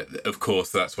of course,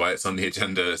 that's why it's on the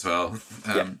agenda as well.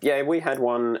 We had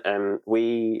one.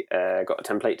 We got a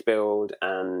template to build,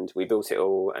 and we built it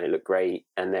all, and it looked great.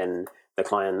 And then the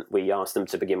client, we asked them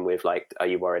to begin with, like, are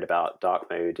you worried about dark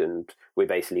mode? And we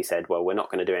basically said, well, we're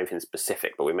not going to do anything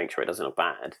specific, but we make sure it doesn't look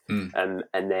bad. And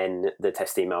then the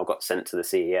test email got sent to the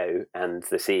CEO, and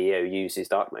the CEO uses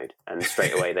dark mode. And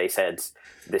straight away they said,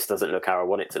 this doesn't look how I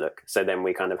want it to look. So then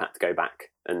we kind of had to go back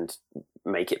and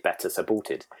make it better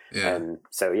supported.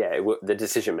 The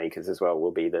decision makers as well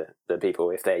will be the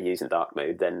people. If they're using dark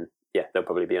mode, then they'll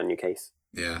probably be on your case.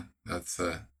 Yeah, that's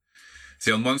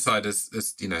see, on one side, as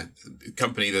you know, a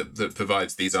company that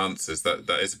provides these answers, that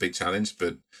is a big challenge.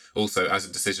 But also, as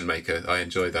a decision maker, I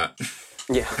enjoy that.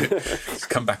 Yeah,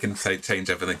 come back and say change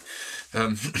everything.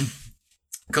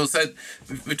 Cool. So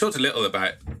we talked a little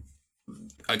about,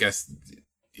 I guess,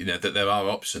 you know, that there are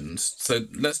options. So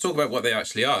let's talk about what they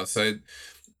actually are. So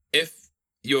if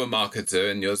you're a marketer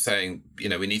and you're saying, you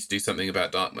know, we need to do something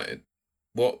about dark mode,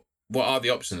 what are the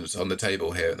options on the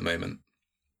table here at the moment?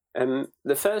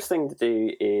 The first thing to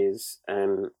do is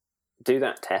do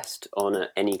that test on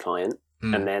any client,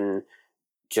 and then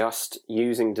just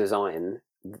use design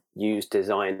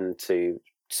to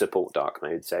support dark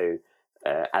mode. So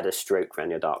add a stroke around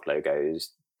your dark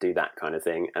logos, do that kind of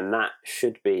thing. And that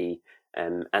should be,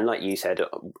 and like you said,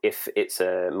 if it's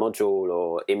a module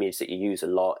or image that you use a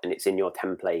lot and it's in your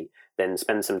template, then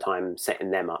spend some time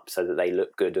setting them up so that they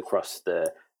look good across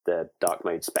the dark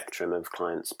mode spectrum of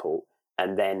client support,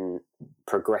 and then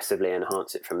progressively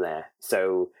enhance it from there.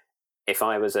 So if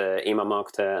I was an email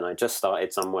marketer and I just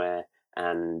started somewhere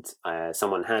and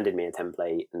someone handed me a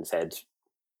template and said,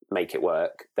 make it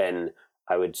work, then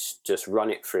I would just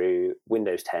run it through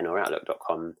Windows 10 or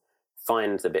Outlook.com,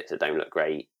 find the bits that don't look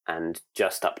great, and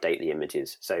just update the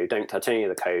images. So don't touch any of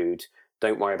the code,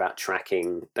 don't worry about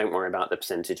tracking, don't worry about the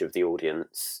percentage of the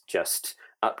audience, just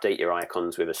update your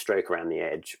icons with a stroke around the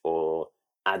edge, or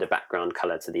add a background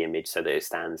color to the image so that it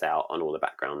stands out on all the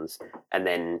backgrounds. And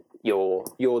then you're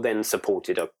then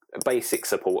supported a basic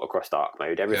support across dark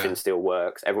mode. Everything still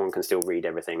works. Everyone can still read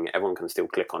everything. Everyone can still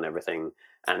click on everything,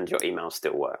 and your emails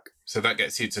still work. So that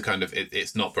gets you to kind of,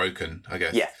 it's not broken, I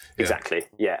guess. Yeah, exactly.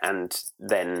 Yeah. And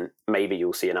then maybe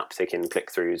you'll see an uptick in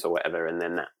click-throughs or whatever. And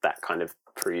then that kind of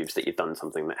proves that you've done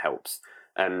something that helps.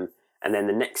 And then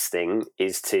the next thing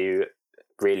is to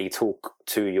really talk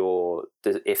to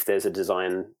if there's a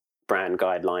design brand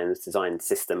guidelines, design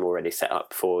system already set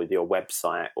up for your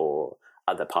website or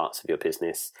other parts of your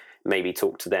business. Maybe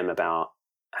talk to them about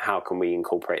how can we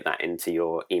incorporate that into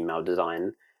your email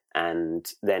design, and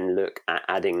then look at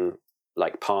adding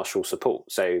like partial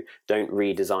support. So don't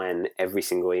redesign every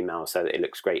single email so that it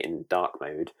looks great in dark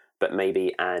mode, but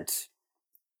maybe add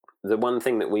the one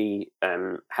thing that we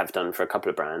have done for a couple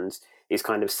of brands is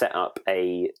kind of set up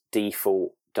a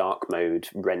default dark mode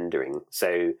rendering.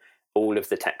 So all of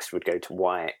the text would go to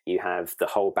white. You have the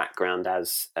whole background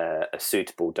as a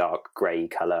suitable dark grey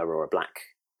colour or a black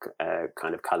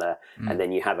kind of colour. And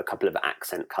then you have a couple of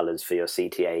accent colours for your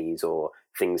CTAs or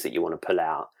things that you want to pull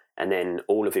out. And then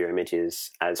all of your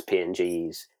images as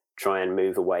PNGs. Try and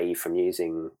move away from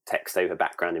using text over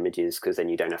background images, because then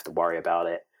you don't have to worry about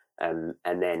it. And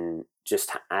then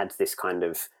just add this kind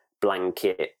of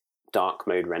blanket dark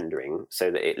mode rendering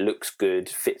so that it looks good,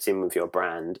 fits in with your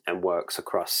brand, and works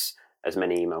across as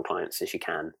many email clients as you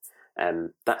can.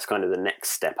 That's kind of the next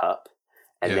step up.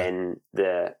 And then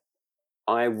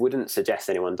I wouldn't suggest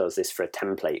anyone does this for a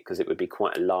template, because it would be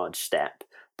quite a large step,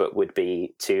 but would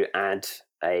be to add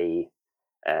a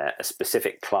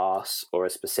specific class or a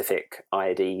specific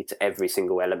ID to every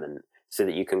single element, so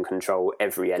that you can control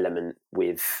every element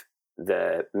with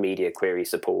the media query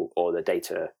support or the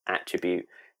data attribute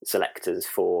selectors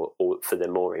for the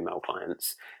more email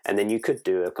clients. And then you could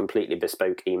do a completely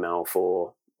bespoke email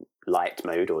for light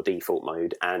mode or default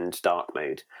mode and dark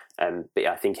mode. But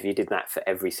I think if you did that for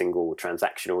every single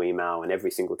transactional email and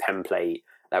every single template,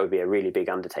 that would be a really big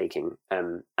undertaking,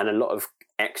 and a lot of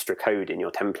extra code in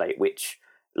your template, which,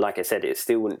 like I said, it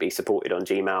still wouldn't be supported on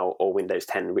Gmail or Windows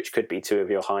 10, which could be two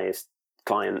of your highest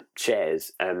client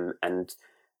shares. And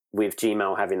with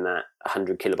Gmail having that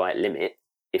 100 kilobyte limit,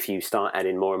 if you start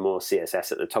adding more and more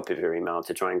CSS at the top of your email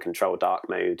to try and control dark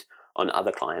mode on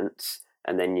other clients,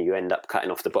 and then you end up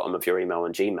cutting off the bottom of your email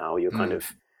on Gmail, you're kind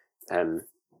of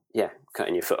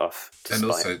cutting your foot off to and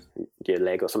also your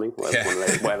leg or something,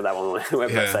 whatever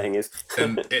that saying is.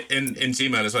 And in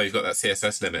Gmail as well, you've got that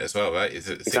CSS limit as well, right? Is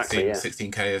it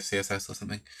 16K of CSS or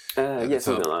something?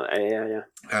 Something like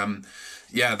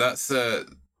that. That's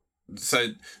so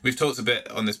we've talked a bit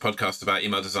on this podcast about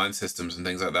email design systems and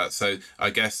things like that. So I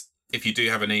guess if you do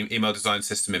have an email design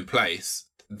system in place,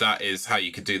 that is how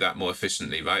you could do that more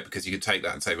efficiently, right? Because you could take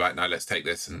that and say, right, now let's take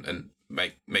this and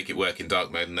make it work in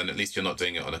dark mode, and then at least you're not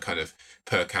doing it on a kind of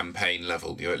per campaign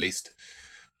level. You're at least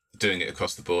doing it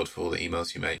across the board for all the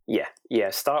emails you make. Yeah.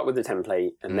 Start with the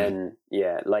template, and then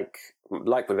like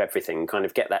with everything, kind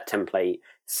of get that template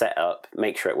set up,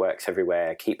 make sure it works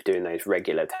everywhere, keep doing those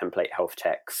regular template health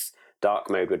checks.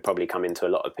 Dark mode would probably come into a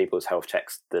lot of people's health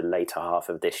checks the later half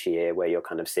of this year, where you're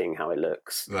kind of seeing how it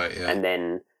looks. Right, yeah. And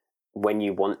then when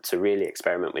you want to really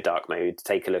experiment with dark mode,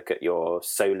 take a look at your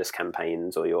Solus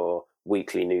campaigns or your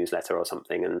weekly newsletter or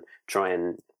something, and try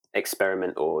and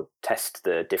experiment or test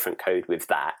the different code with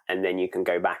that. And then you can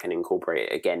go back and incorporate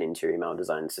it again into your email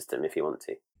design system if you want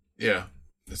to. Yeah.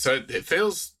 So it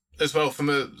feels as well from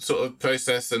a sort of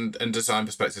process and design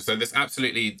perspective. So there's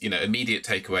absolutely, immediate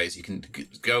takeaways. You can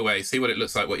go away, see what it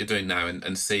looks like, what you're doing now,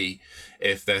 and see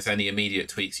if there's any immediate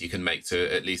tweaks you can make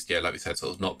to at least, like we said,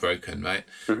 sort of not broken, right?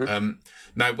 Mm-hmm.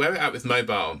 Now, where we're at with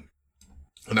mobile,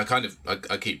 and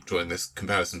I keep drawing this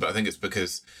comparison, but I think it's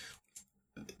because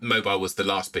mobile was the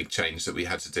last big change that we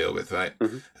had to deal with, right?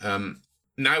 Mm-hmm.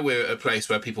 Now we're at a place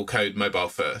where people code mobile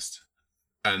first.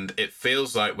 And it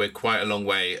feels like we're quite a long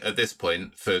way at this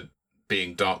point for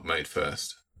being dark mode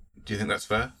first. Do you think that's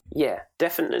fair? Yeah,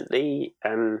 definitely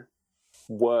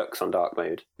works on dark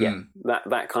mode. Yeah,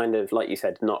 that kind of, like you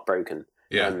said, not broken.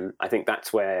 Yeah. I think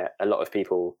that's where a lot of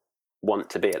people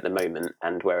want to be at the moment,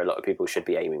 and where a lot of people should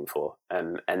be aiming for.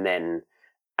 And then,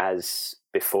 as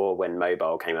before, when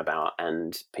mobile came about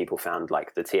and people found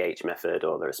like the TH method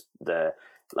or the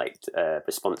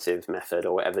responsive method,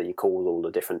 or whatever you call all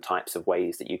the different types of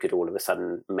ways that you could all of a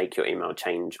sudden make your email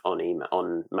change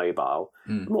on mobile,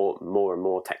 more and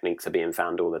more techniques are being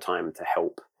found all the time to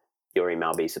help your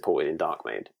email be supported in dark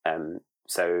mode.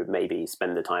 So maybe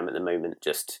spend the time at the moment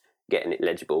just getting it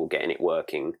legible, getting it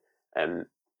working, and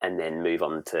then move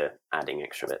on to adding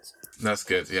extra bits. That's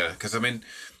good, yeah. Because I mean,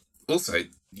 also,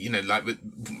 like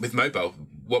with mobile,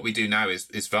 what we do now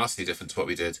is vastly different to what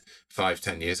we did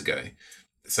 5-10 years ago.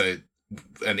 So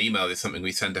an email is something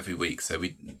we send every week. So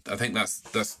I think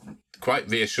that's quite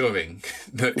reassuring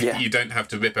that you don't have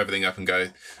to rip everything up and go,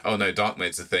 oh no, dark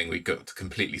mode's a thing, we've got to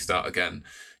completely start again.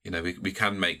 We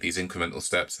can make these incremental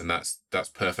steps, and that's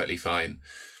perfectly fine.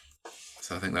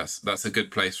 So I think that's a good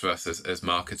place for us as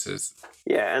marketers.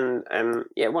 Yeah, and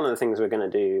one of the things we're going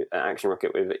to do at Action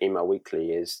Rocket with Email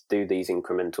Weekly is do these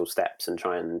incremental steps and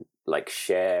try and like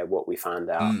share what we found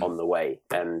out on the way.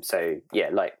 So yeah,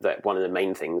 like that. One of the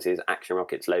main things is Action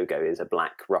Rocket's logo is a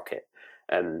black rocket,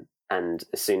 and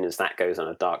as soon as that goes on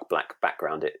a dark black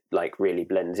background, it like really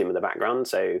blends in with the background.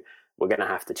 So we're going to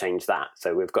have to change that.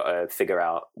 So we've got to figure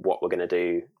out what we're going to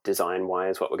do design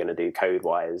wise, what we're going to do code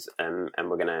wise, and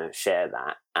we're going to share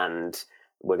that. And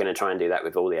we're going to try and do that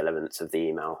with all the elements of the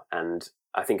email. And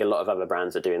I think a lot of other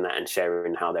brands are doing that and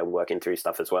sharing how they're working through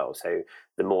stuff as well. So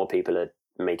the more people are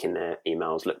making their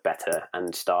emails look better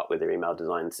and start with their email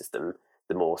design system,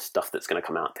 the more stuff that's going to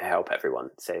come out to help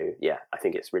everyone. So yeah, I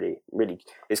think it's really, really,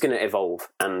 it's going to evolve.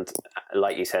 And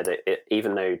like you said,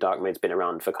 even though dark mode's been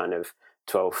around for kind of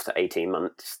 12 to 18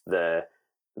 months, the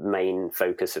main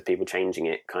focus of people changing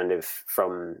it kind of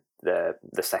from the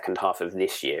second half of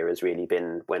this year has really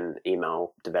been when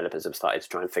email developers have started to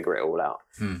try and figure it all out.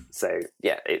 So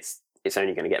yeah, it's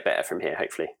only going to get better from here,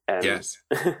 hopefully. Yes.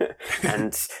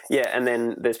 And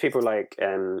then there's people like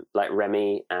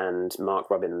Remy and Mark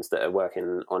Robbins that are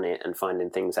working on it and finding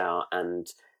things out. And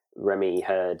Remy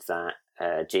heard that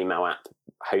Gmail app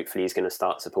hopefully is going to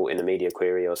start supporting a media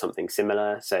query or something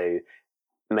similar. So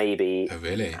maybe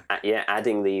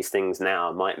adding these things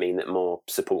now might mean that more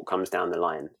support comes down the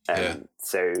line.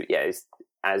 So yeah,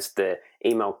 as the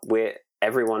email,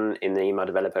 everyone in the email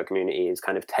developer community is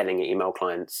kind of telling email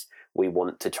clients we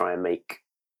want to try and make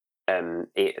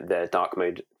the dark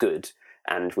mode good,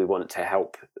 and we want to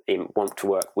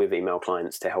work with email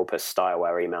clients to help us style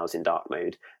our emails in dark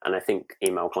mode. And I think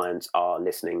email clients are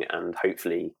listening and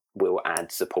hopefully will add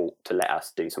support to let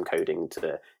us do some coding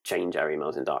to change our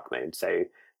emails in dark mode. So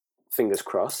fingers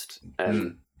crossed,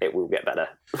 it will get better.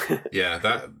 Yeah,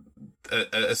 that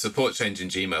a support change in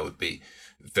Gmail would be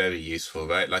very useful,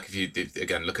 right? Like if you did,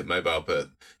 again, look at mobile, but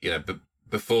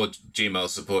before Gmail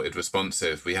supported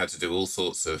responsive, we had to do all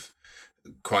sorts of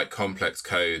quite complex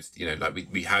code. Like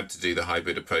we had to do the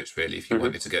hybrid approach really if you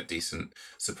wanted to get decent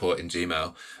support in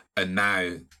Gmail. And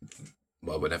now,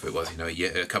 well, whenever it was,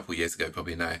 a couple of years ago,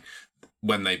 probably now,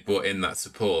 when they brought in that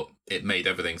support, it made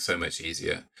everything so much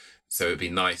easier. So it'd be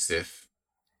nice if...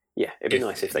 Yeah, it'd be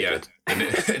nice if they could. And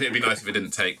it'd be nice if it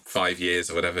didn't take 5 years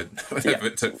or whatever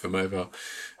it took for mobile.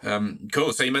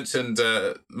 Cool. So you mentioned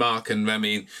Mark and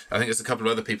Remy. I think there's a couple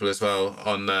of other people as well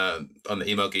on the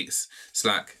Email Geeks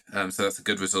Slack. So that's a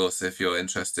good resource if you're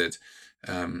interested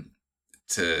to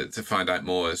find out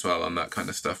more as well on that kind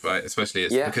of stuff, right? Especially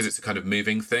because it's a kind of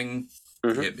moving thing.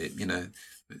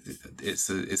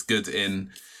 It's good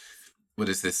in... What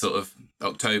is this, sort of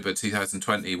October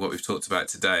 2020, what we've talked about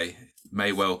today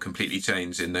may well completely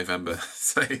change in November.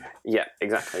 So yeah,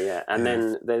 exactly. Yeah. And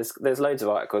then there's loads of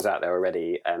articles out there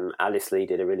already. Alice Lee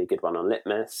did a really good one on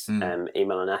Litmus.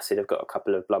 Email and Acid have got a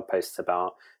couple of blog posts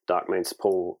about dark mode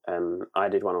support. I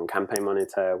did one on Campaign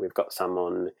Monitor. We've got some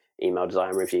on Email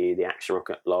Design Review, the Action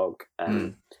Rocket blog.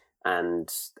 So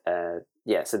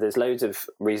there's loads of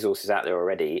resources out there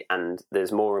already, and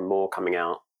there's more and more coming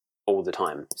out all the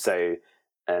time. So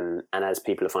and as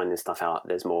people are finding stuff out,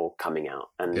 there's more coming out.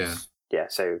 And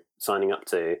so signing up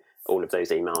to all of those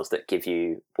emails that give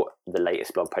you what the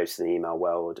latest blog posts in the email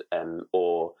world,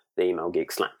 or the Email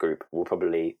Geek Slack group, will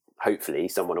hopefully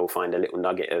someone will find a little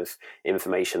nugget of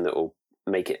information that will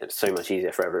make it so much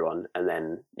easier for everyone. And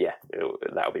then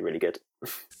that'll be really good.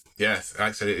 Yes,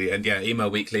 absolutely. And Email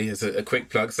Weekly is a quick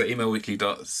plug. So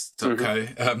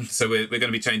emailweekly.co. So we're going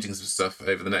to be changing some stuff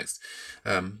over the next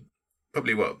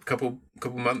probably couple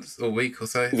months or week or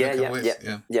so. Yeah.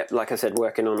 Like I said,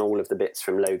 working on all of the bits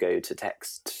from logo to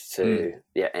text to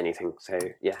anything. So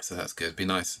so that's good. Be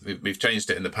nice. We've changed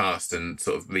it in the past and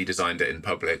sort of redesigned it in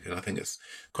public, and I think it's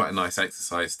quite a nice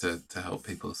exercise to help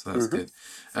people. So that's good.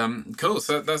 Cool.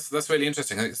 So that's really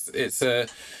interesting.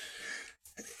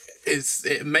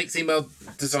 It makes email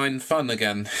design fun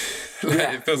again.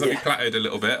 It feels like we plateaued a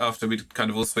little bit after we kind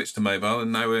of all switched to mobile,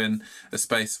 and now we're in a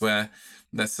space where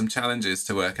there's some challenges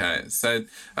to work out. So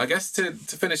I guess to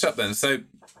finish up then, so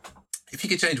if you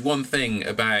could change one thing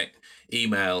about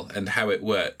email and how it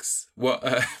works, what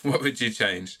would you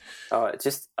change? I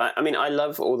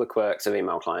love all the quirks of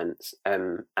email clients,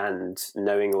 and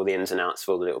knowing all the ins and outs of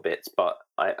all the little bits, but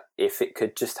if it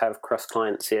could just have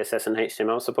cross-client CSS and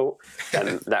HTML support,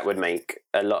 that would make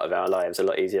a lot of our lives a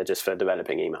lot easier just for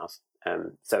developing emails.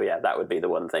 That would be the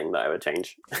one thing that I would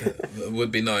change. It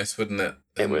would be nice, wouldn't it?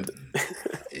 It would.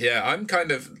 I'm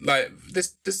kind of like,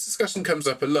 this discussion comes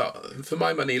up a lot. For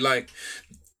my money, like,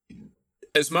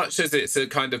 as much as it's a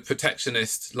kind of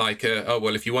protectionist, like,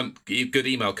 if you want good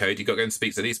email code, you've got to go and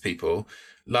speak to these people.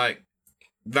 Like,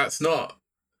 that's not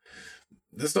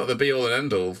the be all and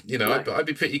end all. You know, No. I'd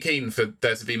be pretty keen for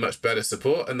there to be much better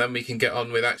support, and then we can get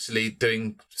on with actually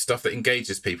doing stuff that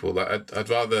engages people. Like I'd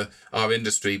rather our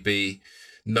industry be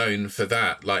known for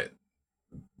that, like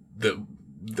that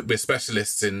we're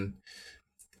specialists in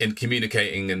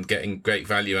communicating and getting great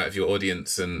value out of your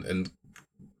audience and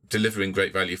delivering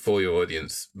great value for your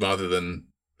audience rather than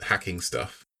hacking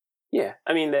stuff. Yeah,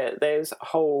 I mean, there's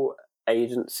whole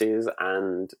agencies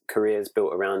and careers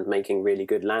built around making really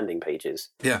good landing pages.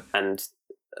 Yeah. And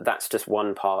that's just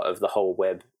one part of the whole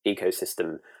web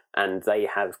ecosystem. And they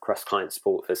have cross-client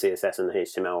support for CSS and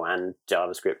HTML and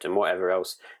JavaScript and whatever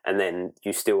else. And then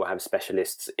you still have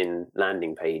specialists in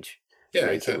landing page making.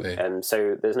 Exactly.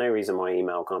 So there's no reason why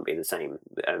email can't be the same.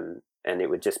 And it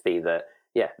would just be that,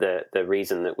 the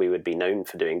reason that we would be known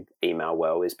for doing email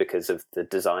well is because of the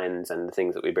designs and the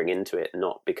things that we bring into it,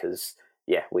 not because,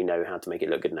 we know how to make it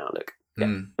look good in Outlook.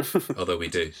 Yeah. Although we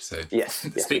do, so yes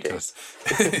speak to us.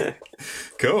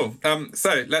 Cool.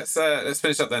 So let's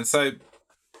finish up then. So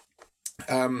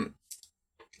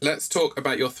let's talk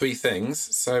about your 3 things.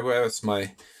 So where's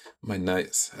my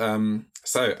notes?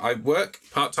 So I work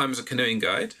part-time as a canoeing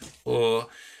guide, or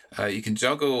you can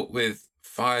juggle with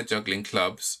fire juggling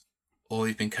clubs, or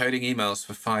you've been coding emails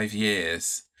for 5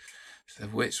 years. So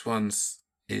which ones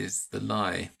is the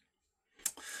lie?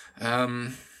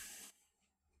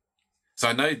 So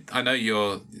I know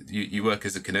you work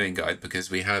as a canoeing guide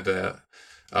because we had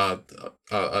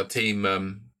our team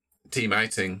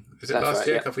outing. Was it last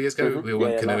year? A couple of years ago? Mm-hmm. We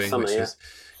went canoeing, summer, which was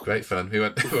great fun. We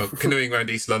went canoeing around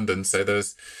East London, so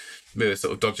we were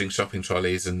sort of dodging shopping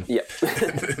trolleys and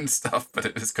and stuff, but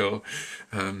it was cool.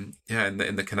 In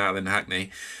the canal in Hackney.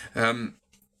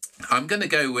 I'm going to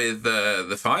go with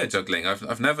the fire juggling.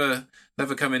 I've never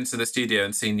come into the studio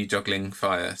and seen you juggling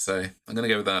fire, so I'm going to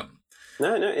go with that.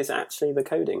 No, it's actually the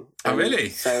coding. Oh, really?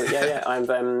 So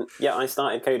I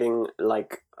started coding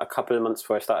like a couple of months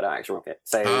before I started at Action Rocket.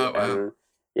 So wow.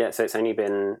 So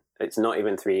it's not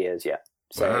even 3 years yet.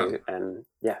 So wow.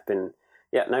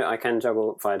 I can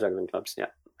juggle fire juggling clubs. Yeah,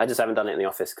 I just haven't done it in the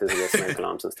office because of the smoke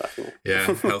alarms and stuff. Yeah,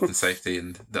 health and safety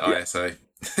and the ISO.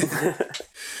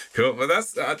 Cool. Well,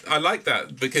 I like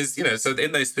that because so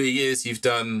in those 3 years you've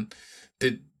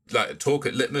did like a talk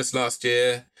at Litmus last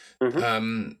year.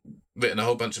 Mm-hmm. Written a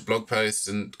whole bunch of blog posts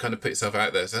and kind of put yourself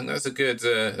out there. So I think that's a good,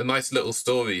 a nice little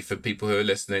story for people who are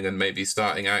listening and maybe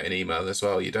starting out in email as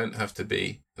well. You don't have to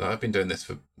be. I've been doing this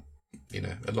for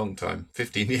a long time,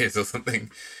 15 years or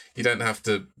something. You don't have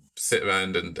to sit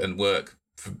around and work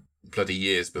for bloody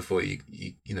years before you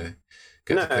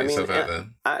get to put yourself out there.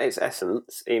 At its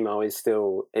essence, email is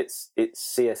still it's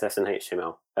CSS and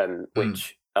HTML,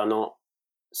 which are not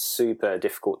super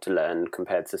difficult to learn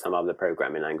compared to some other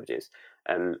programming languages.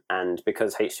 And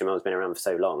because HTML has been around for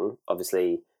so long,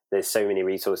 obviously there's so many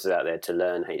resources out there to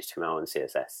learn HTML and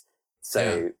CSS.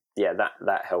 So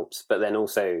that helps. But then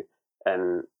also,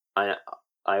 I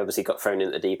obviously got thrown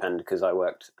in the deep end because I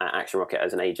worked at Action Rocket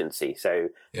as an agency. So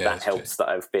that helps that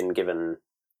I've been given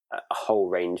a whole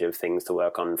range of things to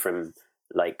work on, from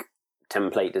like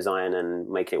template design and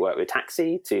making it work with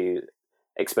Taxi to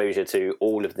exposure to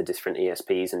all of the different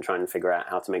ESPs and trying to figure out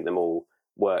how to make them all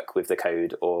work with the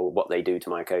code or what they do to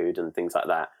my code and things like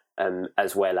that,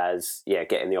 as well as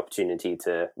getting the opportunity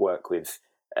to work with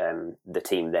the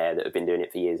team there that have been doing it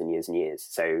for years and years and years.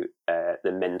 So the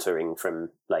mentoring from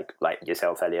like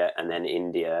yourself, Elliot, and then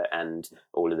India and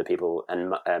all of the people,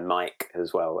 and Mike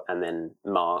as well, and then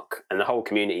Mark, and the whole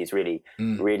community is really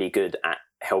really good at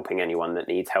helping anyone that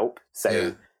needs help.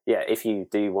 So if you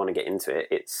do want to get into it,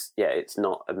 it's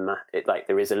not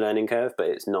there is a learning curve, but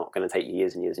it's not going to take you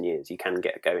years and years and years. You can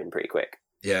get going pretty quick.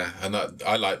 Yeah, and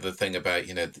I like the thing about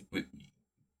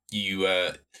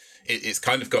it's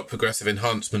kind of got progressive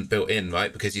enhancement built in,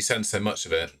 right? Because you send so much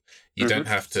of it, you don't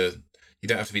have to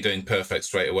be doing perfect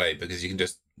straight away, because you can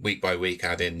just week by week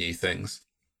add in new things.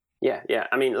 Yeah.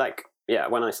 I mean, like I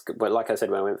said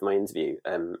when I went for my interview,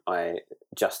 I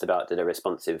just about did a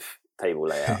responsive table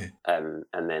layout, and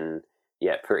then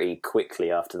pretty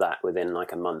quickly after that, within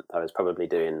like a month, I was probably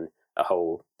doing a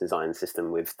whole design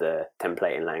system with the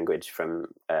templating language from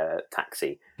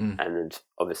Taxi, and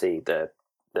obviously the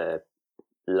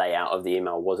layout of the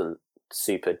email wasn't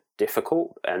super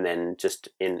difficult, and then just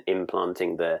in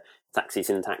implanting the Taxi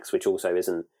syntax, which also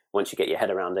isn't, once you get your head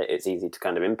around it, it's easy to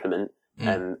kind of implement,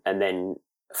 and then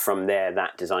from there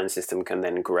that design system can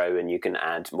then grow and you can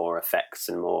add more effects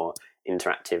and more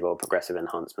interactive or progressive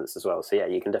enhancements as well. So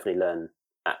you can definitely learn,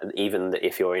 even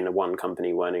if you're in one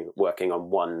company working on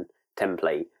one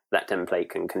template, that template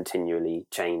can continually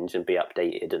change and be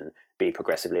updated and be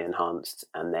progressively enhanced,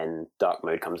 and then dark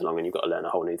mode comes along and you've got to learn a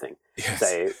whole new thing. Yes.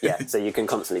 So yeah, so you can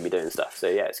constantly be doing stuff. So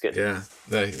yeah, it's good. Yeah,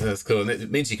 that's cool. And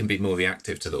it means you can be more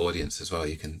reactive to the audience as well.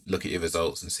 You can look at your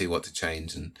results and see what to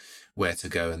change and where to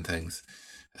go and things.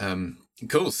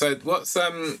 Cool. So what's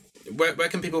where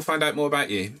can people find out more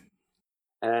about you?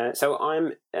 So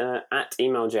I'm at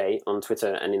EmailJ on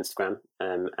Twitter and Instagram,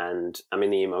 and I'm in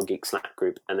the Email Geek Slack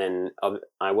group. And then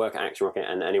I work at Action Rocket,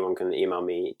 and anyone can email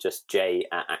me, just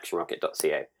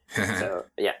j@actionrocket.co. So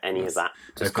yeah, any of that.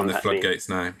 Just open the floodgates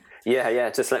now. Yeah,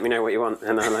 just let me know what you want,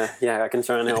 and I'll, I can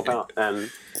try and help out. But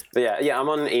yeah, I'm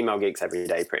on Email Geeks every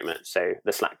day, pretty much. So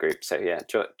the Slack group. So yeah,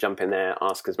 jump in there,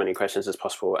 ask as many questions as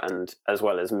possible, and as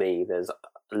well as me, there's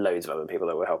loads of other people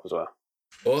that will help as well.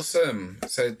 Awesome.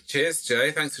 So cheers,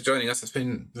 Jay. Thanks for joining us. It's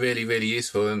been really, really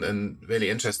useful and really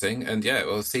interesting. And yeah,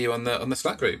 we'll see you on the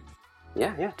Slack group.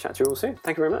 Yeah. Chat to you all soon.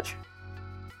 Thank you very much.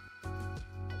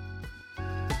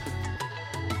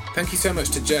 Thank you so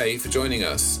much to Jay for joining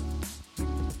us.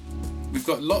 We've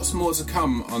got lots more to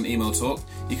come on Email Talk.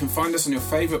 You can find us on your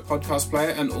favourite podcast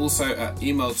player and also at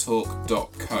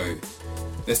emailtalk.co.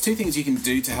 There's 2 things you can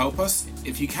do to help us.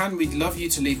 If you can, we'd love you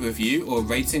to leave a review or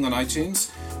rating on iTunes.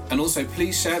 And also,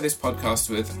 please share this podcast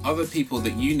with other people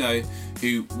that you know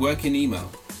who work in email.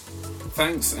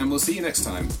 Thanks, and we'll see you next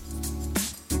time.